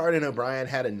thought Picard and O'Brien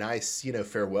had a nice,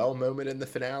 farewell moment in the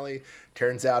finale.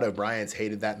 Turns out O'Brien's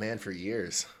hated that man for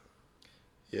years.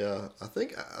 Yeah, I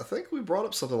think we brought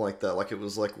up something like that. Like it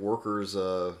was like workers.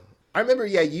 I remember,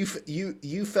 yeah,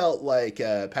 you felt like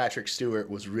Patrick Stewart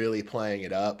was really playing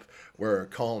it up, where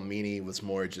Colm Meaney was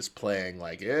more just playing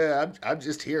like, yeah, I'm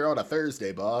just here on a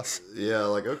Thursday, boss. Yeah,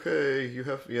 like okay, you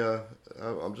have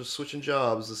I'm just switching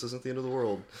jobs. This isn't the end of the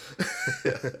world.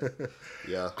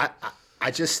 Yeah. I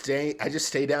just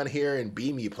stay down here and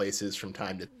beam you places from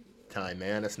time to time,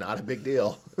 man. It's not a big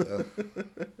deal.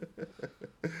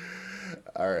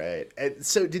 All right. And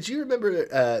so, did you remember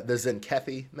the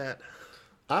Zenkethi, Matt?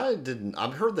 I didn't.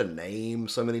 I've heard the name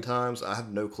so many times. I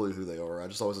have no clue who they are. I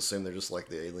just always assume they're just like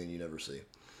the alien you never see.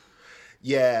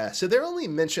 Yeah, so they're only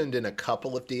mentioned in a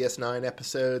couple of DS9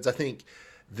 episodes. I think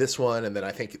this one, and then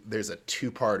I think there's a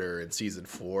two-parter in season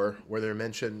 4 where they're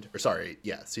mentioned. Or sorry,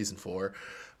 yeah, season 4.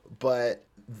 But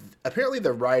apparently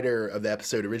the writer of the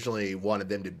episode originally wanted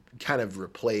them to kind of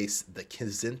replace the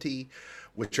Kzinti,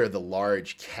 which are the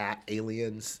large cat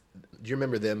aliens. Do you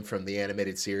remember them from the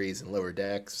animated series and Lower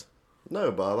Decks? No,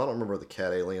 Bob. I don't remember the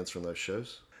cat aliens from those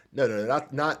shows. No,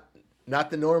 not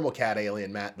the normal cat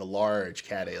alien, Matt. The large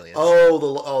cat aliens.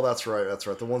 Oh, that's right. That's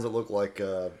right. The ones that look like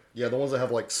the ones that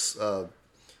have like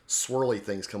swirly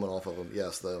things coming off of them.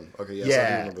 Yes, them. Okay, yes, I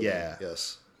do remember them.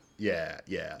 Yes. Yeah.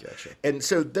 Gotcha. And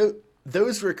so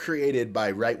those were created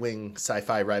by right-wing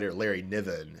sci-fi writer Larry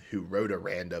Niven, who wrote a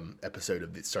random episode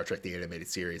of the Star Trek the Animated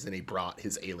Series, and he brought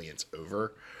his aliens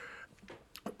over.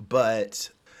 But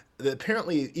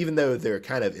apparently, even though they're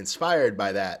kind of inspired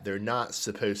by that, they're not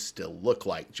supposed to look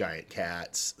like giant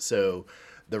cats. So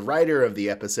the writer of the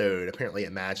episode apparently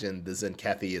imagined the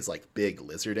Zenkethi as like big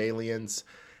lizard aliens.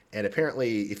 And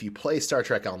apparently, if you play Star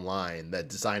Trek Online, the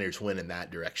designers went in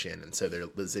that direction. And so the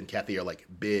Zenkethi are like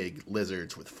big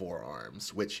lizards with 4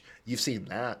 arms, which you've seen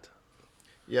that.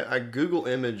 Yeah, I Google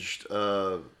imaged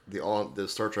the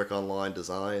Star Trek Online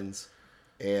designs,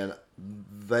 and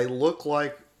they look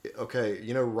like, okay,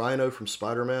 you know Rhino from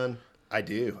Spider-Man? I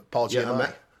do. Paul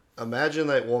Giamatti. Imagine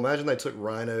they took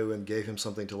Rhino and gave him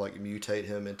something to like mutate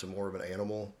him into more of an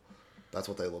animal. That's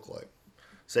what they look like.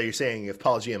 So you're saying if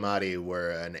Paul Giamatti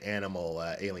were an animal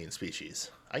alien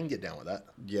species, I can get down with that.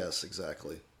 Yes,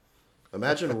 exactly.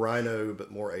 Imagine Rhino,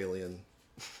 but more alien.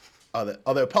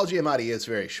 Although Paul Giamatti is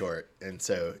very short, and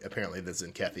so apparently the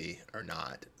Zenkethi are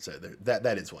not. So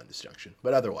that is one disjunction.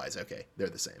 But otherwise, okay, they're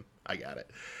the same. I got it.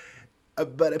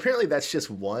 But apparently that's just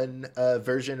one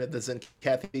version of the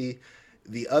Zenkethi.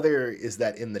 The other is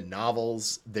that in the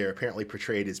novels, they're apparently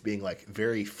portrayed as being like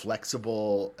very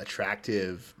flexible,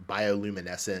 attractive,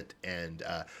 bioluminescent, and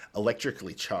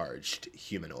electrically charged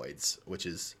humanoids, which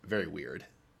is very weird.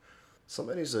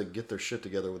 Somebody needs to get their shit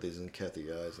together with these Zenkethi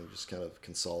guys and just kind of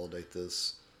consolidate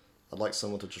this. I'd like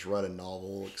someone to just write a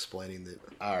novel explaining that.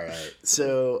 All right.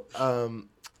 So,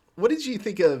 what did you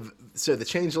think of? So the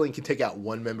Changeling can take out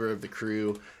one member of the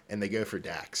crew, and they go for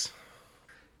Dax.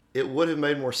 It would have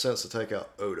made more sense to take out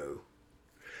Odo.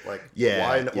 Like,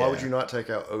 why would you not take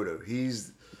out Odo?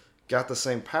 He's got the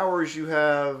same powers you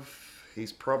have.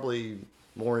 He's probably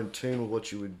more in tune with what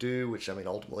you would do, which, I mean,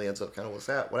 ultimately ends up kind of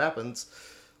what happens.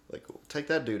 Like, take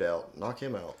that dude out. Knock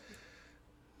him out.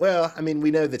 Well, I mean,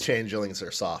 we know the Changelings are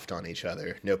soft on each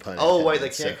other. No pun intended. Oh, wait,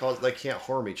 they can't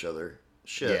harm each other.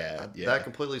 Shit. Yeah. That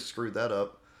completely screwed that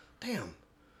up. Damn.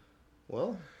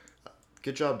 Well,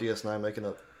 good job, DS9, making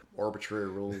up arbitrary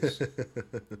rules.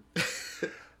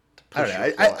 I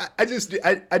don't know.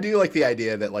 I do like the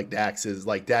idea that like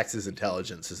Dax's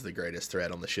intelligence is the greatest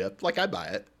threat on the ship. Like I buy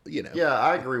it, you know. Yeah,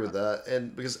 I agree with that.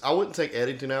 And because I wouldn't take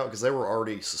Eddington out because they were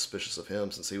already suspicious of him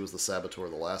since he was the saboteur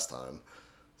the last time.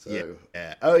 So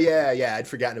yeah. Oh yeah. I'd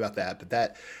forgotten about that.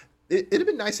 But it'd have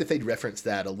been nice if they'd referenced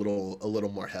that a little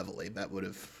more heavily. That would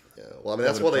have. Yeah. Well, I mean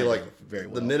that's why they like very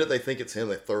well. The minute they think it's him,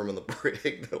 they throw him in the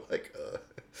brig. They're like,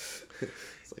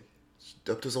 it's like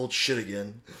up to his old shit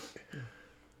again.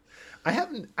 I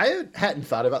hadn't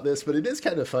thought about this, but it is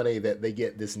kind of funny that they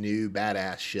get this new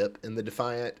badass ship in the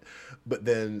Defiant, but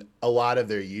then a lot of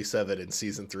their use of it in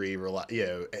season 3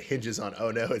 hinges on,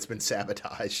 oh no, it's been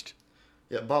sabotaged.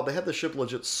 Yeah, Bob, they had the ship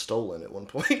legit stolen at one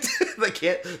point.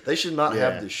 They should not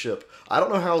have this ship. I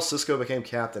don't know how Sisko became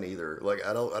captain either. Like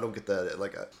I don't get that.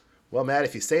 Like well, Matt,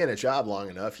 if you stay in a job long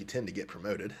enough, you tend to get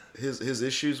promoted. His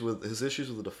issues with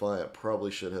the Defiant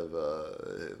probably should have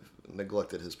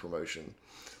neglected his promotion.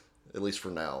 At least for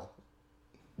now.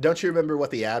 Don't you remember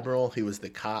what the Admiral, who was the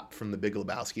cop from The Big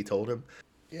Lebowski, told him?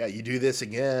 Yeah, you do this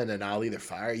again, and I'll either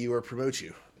fire you or promote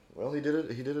you. Well, he did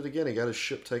it. He did it again. He got his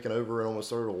ship taken over and almost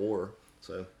started a war.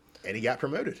 So. And he got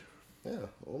promoted. Yeah,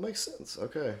 well, it makes sense.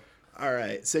 Okay. All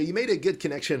right. So you made a good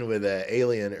connection with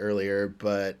Alien earlier,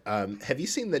 but have you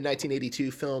seen the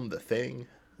 1982 film The Thing?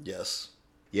 Yes.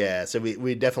 Yeah, so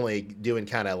we definitely doing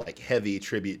kind of like heavy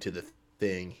tribute to the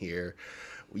thing here.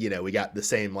 We got the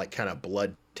same like kind of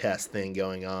blood test thing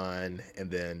going on,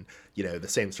 and then the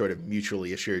same sort of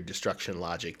mutually assured destruction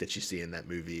logic that you see in that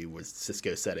movie was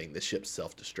Cisco setting the ship's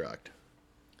self-destruct.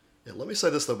 Yeah, let me say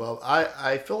this though, Bob.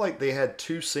 I feel like they had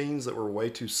two scenes that were way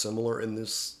too similar in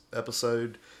this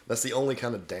episode. That's the only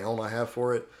kind of down I have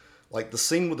for it. Like the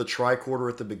scene with the tricorder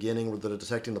at the beginning where they're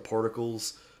detecting the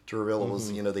particles to reveal it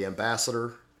was, the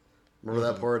ambassador.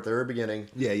 Remember that part at the very beginning?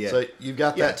 Yeah, yeah. So you've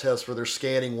got that test where they're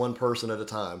scanning one person at a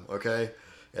time, okay?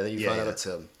 And then you find out it's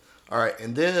him. All right,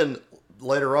 and then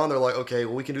later on they're like, okay,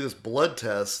 well, we can do this blood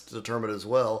test to determine it as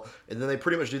well. And then they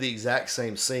pretty much do the exact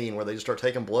same scene where they just start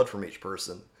taking blood from each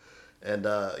person. And,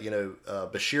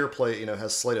 Bashir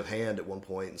has sleight of hand at one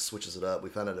point and switches it up. We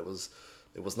found out it was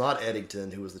not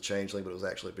Eddington who was the changeling, but it was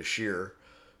actually Bashir,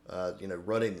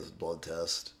 running this blood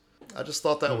test. I just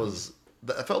thought that was...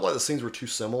 I felt like the scenes were too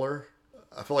similar.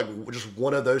 I feel like just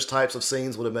one of those types of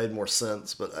scenes would have made more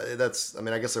sense, but I guess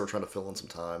they were trying to fill in some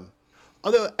time.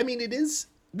 Although,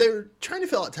 they're trying to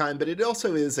fill out time, but it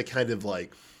also is a kind of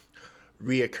like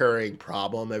reoccurring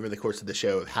problem over the course of the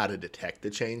show of how to detect the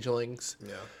changelings.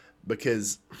 Yeah.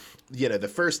 Because,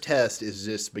 the first test is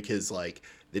just because like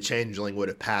the changeling would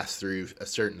have passed through a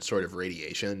certain sort of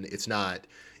radiation. It's not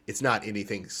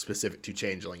anything specific to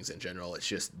changelings in general. It's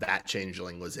just that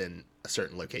changeling was in a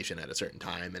certain location at a certain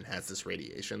time and has this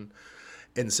radiation.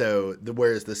 And so,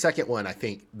 whereas the second one, I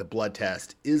think the blood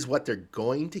test is what they're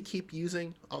going to keep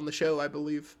using on the show, I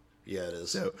believe. Yeah, it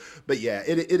is. So, but yeah,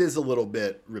 it is a little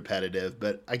bit repetitive,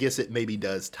 but I guess it maybe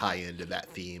does tie into that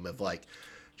theme of like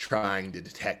trying to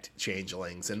detect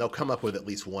changelings. And they'll come up with at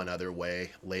least one other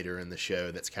way later in the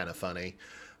show that's kind of funny.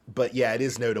 But yeah, it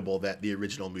is notable that the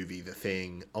original movie, The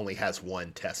Thing, only has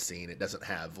one test scene. It doesn't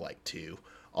have like two,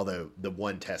 although the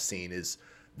one test scene is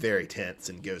very tense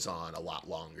and goes on a lot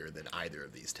longer than either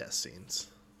of these test scenes.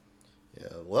 Yeah,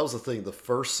 well, that was the thing. The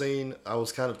first scene, I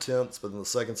was kind of tense, but then the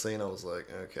second scene, I was like,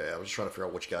 okay, I was just trying to figure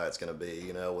out which guy it's going to be.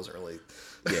 It wasn't really...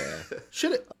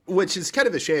 Yeah. Which is kind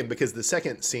of a shame because the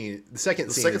second scene is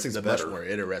the much more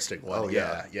interesting one. Oh,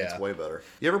 yeah. It's way better.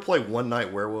 You ever play One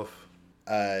Night Werewolf?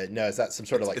 No, is that some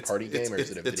sort of like party game or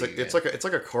is it a video game? It's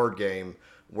like a card game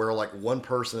where like one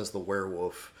person is the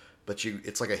werewolf, but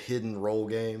it's like a hidden role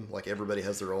game. Like everybody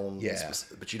has their own,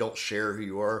 but you don't share who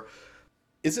you are.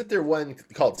 Isn't there one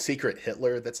called Secret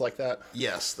Hitler that's like that?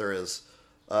 Yes, there is.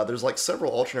 There's like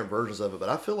several alternate versions of it, but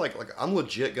I feel like I'm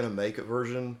legit gonna make a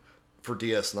version for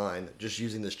DS9 just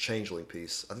using this changeling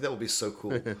piece. I think that would be so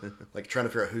cool. Like trying to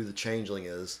figure out who the changeling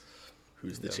is.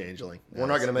 Who's the changeling? We're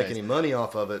not going to make any money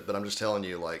off of it, but I'm just telling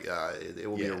you, like, it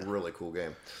will be a really cool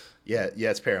game. Yeah,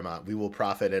 it's Paramount. We will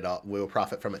profit it all. We will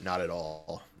profit from it. Not at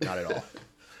all. Not at all.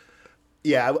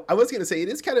 Yeah, I was going to say it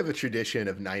is kind of a tradition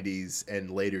of 90s and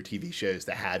later TV shows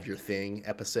to have your Thing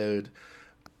episode.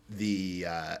 The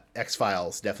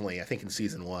X-Files definitely, I think in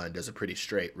season 1, does a pretty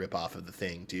straight ripoff of The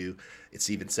Thing, too.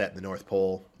 It's even set in the North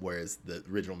Pole, whereas the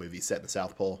original movie is set in the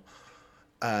South Pole.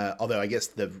 Although I guess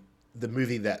the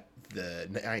movie that the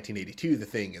 1982 The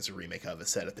Thing is a remake of is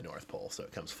set at the North Pole, so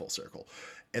it comes full circle.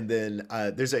 And then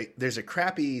there's a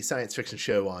crappy science fiction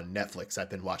show on Netflix I've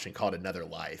been watching called Another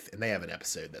Life, and they have an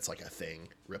episode that's like a Thing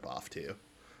ripoff too.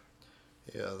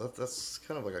 Yeah, that's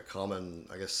kind of like a common,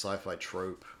 I guess, sci-fi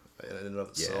trope in and of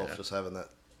itself, just having that.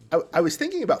 I was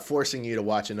thinking about forcing you to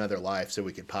watch Another Life so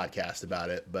we could podcast about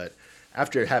it, but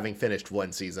after having finished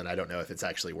one season, I don't know if it's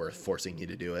actually worth forcing you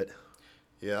to do it.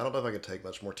 Yeah, I don't know if I can take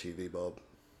much more TV, Bob.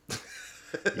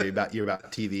 You're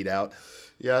about TV'd out?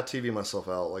 Yeah, I TV myself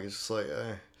out. Like, it's just like,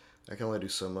 I can only do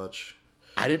so much.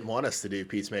 I didn't want us to do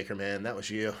Peacemaker, man. That was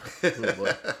you. Oh,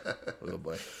 boy. Oh,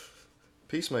 boy.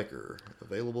 Peacemaker,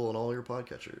 available on all your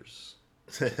podcatchers.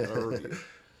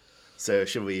 So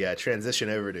should we transition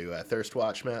over to Thirst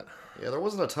Watch, Matt? Yeah, there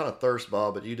wasn't a ton of thirst,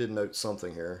 Bob, but you did note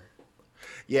something here.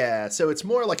 Yeah, so it's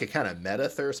more like a kind of meta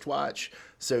Thirst Watch.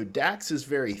 So Dax is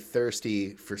very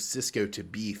thirsty for Cisco to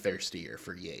be thirstier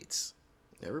for Yates.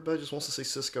 Everybody just wants to see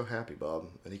Cisco happy, Bob,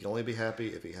 and he can only be happy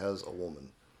if he has a woman.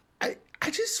 I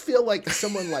just feel like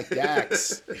someone like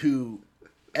Dax, who,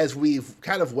 as we've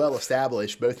kind of well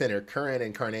established, both in her current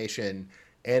incarnation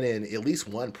and in at least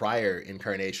one prior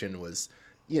incarnation, was,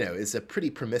 is a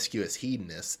pretty promiscuous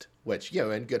hedonist, which,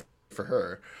 and good for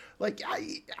her. Like,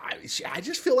 I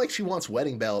just feel like she wants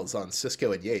wedding bells on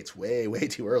Cisco and Yates way, way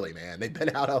too early, man. They've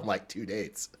been out on like 2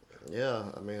 dates. Yeah,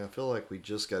 I feel like we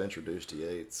just got introduced to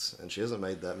Yates, and she hasn't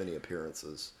made that many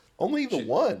appearances. Only the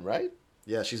one, right?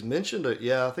 Yeah, she's mentioned it.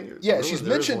 Yeah, I think. Yeah, she's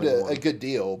mentioned a good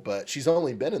deal, but she's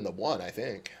only been in the one, I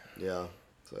think. Yeah,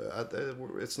 so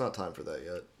it's not time for that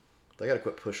yet. They got to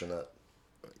quit pushing that.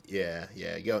 Yeah,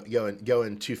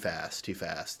 going too fast, too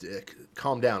fast.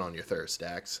 Calm down on your thirst,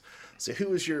 Dax. So, who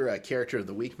was your character of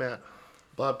the week, Matt?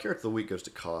 Bob, character of the week goes to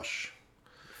Kosh.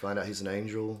 Find out he's an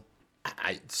angel.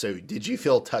 So, did you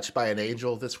feel touched by an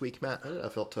angel this week, Matt? I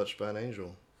felt touched by an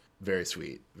angel. Very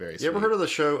sweet, very sweet. You ever heard of the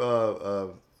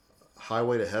show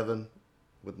Highway to Heaven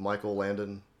with Michael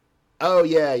Landon? Oh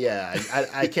yeah.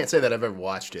 I can't say that I've ever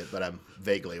watched it, but I'm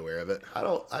vaguely aware of it. I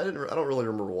don't really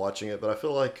remember watching it, but I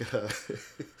feel like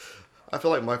I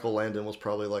feel like Michael Landon was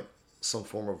probably like some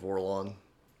form of Vorlon.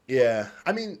 Yeah,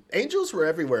 I mean, angels were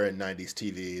everywhere in '90s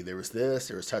TV. There was this,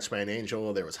 there was Touched by an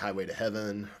Angel, there was Highway to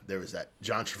Heaven, there was that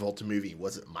John Travolta movie.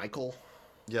 Was it Michael?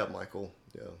 Yeah, Michael.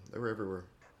 Yeah, they were everywhere.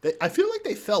 I feel like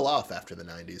they fell off after the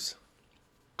 '90s.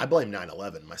 I blame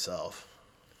 9/11 myself.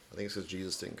 I think it's because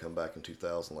Jesus didn't come back in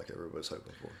 2000 like everybody was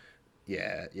hoping for.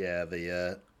 Yeah.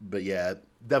 But yeah,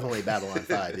 definitely Babylon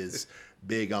 5 is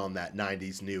big on that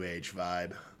 '90s new age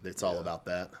vibe. It's all about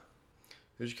that.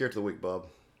 Who's your character of the week, Bob?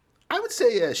 I would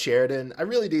say Sheridan. I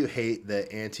really do hate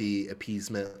the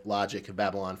anti-appeasement logic of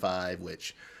Babylon 5,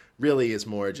 which really is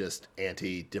more just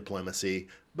anti-diplomacy.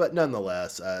 But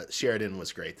nonetheless, Sheridan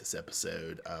was great this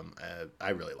episode. I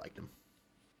really liked him.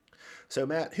 So,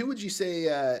 Matt, who would you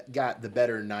say got the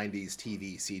better 90s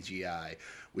TV CGI?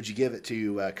 Would you give it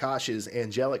to Kosh's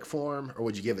angelic form, or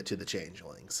would you give it to the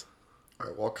Changelings? All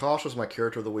right, while Kosh was my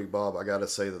character of the week, Bob, I got to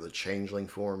say that the Changeling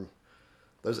form,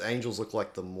 those angels look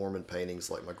like the Mormon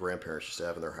paintings like my grandparents used to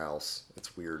have in their house.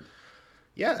 It's weird.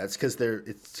 Yeah, it's because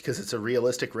it's a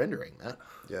realistic rendering, Matt.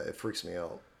 Yeah, it freaks me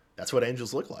out. That's what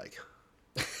angels look like.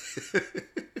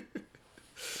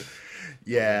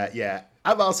 Yeah.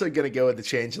 I'm also going to go with the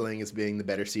Changeling as being the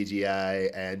better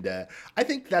CGI, and I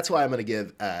think that's why I'm going to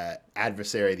give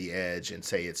Adversary the edge and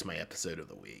say it's my episode of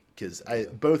the week, because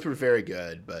both were very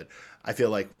good, but I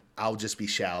feel like I'll just be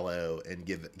shallow and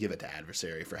give it to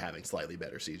Adversary for having slightly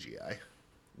better CGI.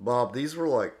 Bob, these were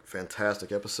like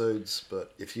fantastic episodes,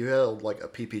 but if you held like a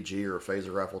PPG or a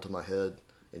phaser rifle to my head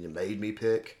and you made me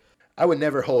pick, I would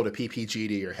never hold a PPG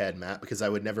to your head, Matt, because I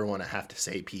would never want to have to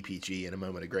say PPG in a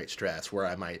moment of great stress where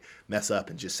I might mess up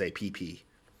and just say PP.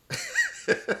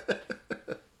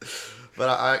 But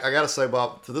I got to say,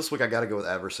 Bob, for this week, I got to go with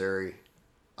Adversary.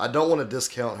 I don't want to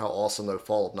discount how awesome though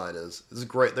Fall of Night is. This is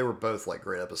great. They were both like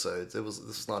great episodes. This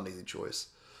is not an easy choice.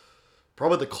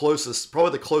 Probably the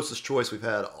closest choice we've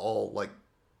had all like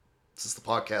since the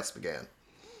podcast began.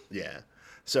 Yeah.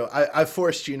 So I've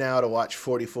forced you now to watch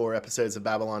 44 episodes of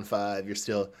Babylon 5. You're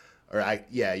still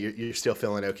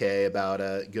feeling okay about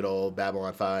good old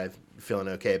Babylon 5. Feeling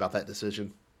okay about that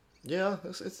decision? Yeah,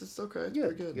 it's okay.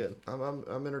 Good.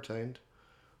 I'm entertained.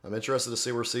 I'm interested to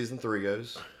see where season 3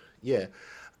 goes. Yeah.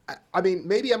 I mean,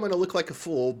 maybe I'm going to look like a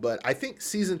fool, but I think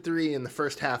season 3 and the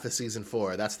first half of season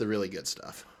 4, that's the really good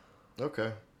stuff.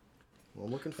 Okay. Well,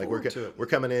 I'm looking forward to it. We're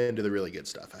coming into the really good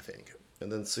stuff, I think.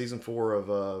 And then season 4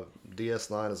 of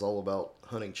DS9 is all about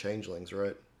hunting changelings,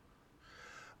 right?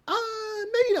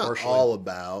 Maybe not partially. All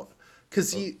about,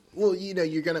 because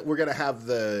we're gonna have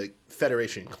the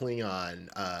Federation Klingon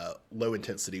low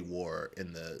intensity war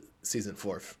in the season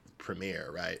 4 premiere,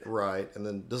 right? Right. And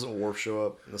then doesn't Worf show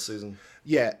up in the season?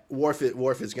 Yeah, Worf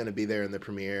is going to be there in the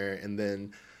premiere, and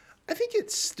then I think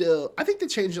the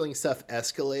changeling stuff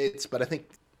escalates, but I think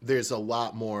there's a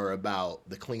lot more about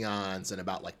the Klingons and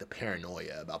about like the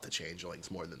paranoia about the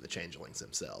changelings more than the changelings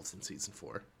themselves in season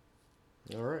 4.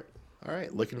 All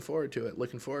right. Looking forward to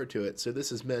it. So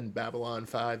this has been Babylon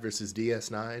 5 versus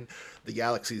DS9, the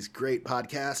Galaxy's great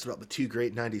podcast about the two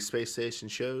great 90s space station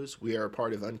shows. We are a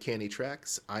part of Uncanny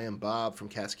Treks. I am Bob from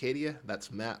Cascadia.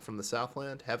 That's Matt from the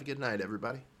Southland. Have a good night,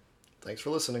 everybody. Thanks for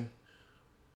listening.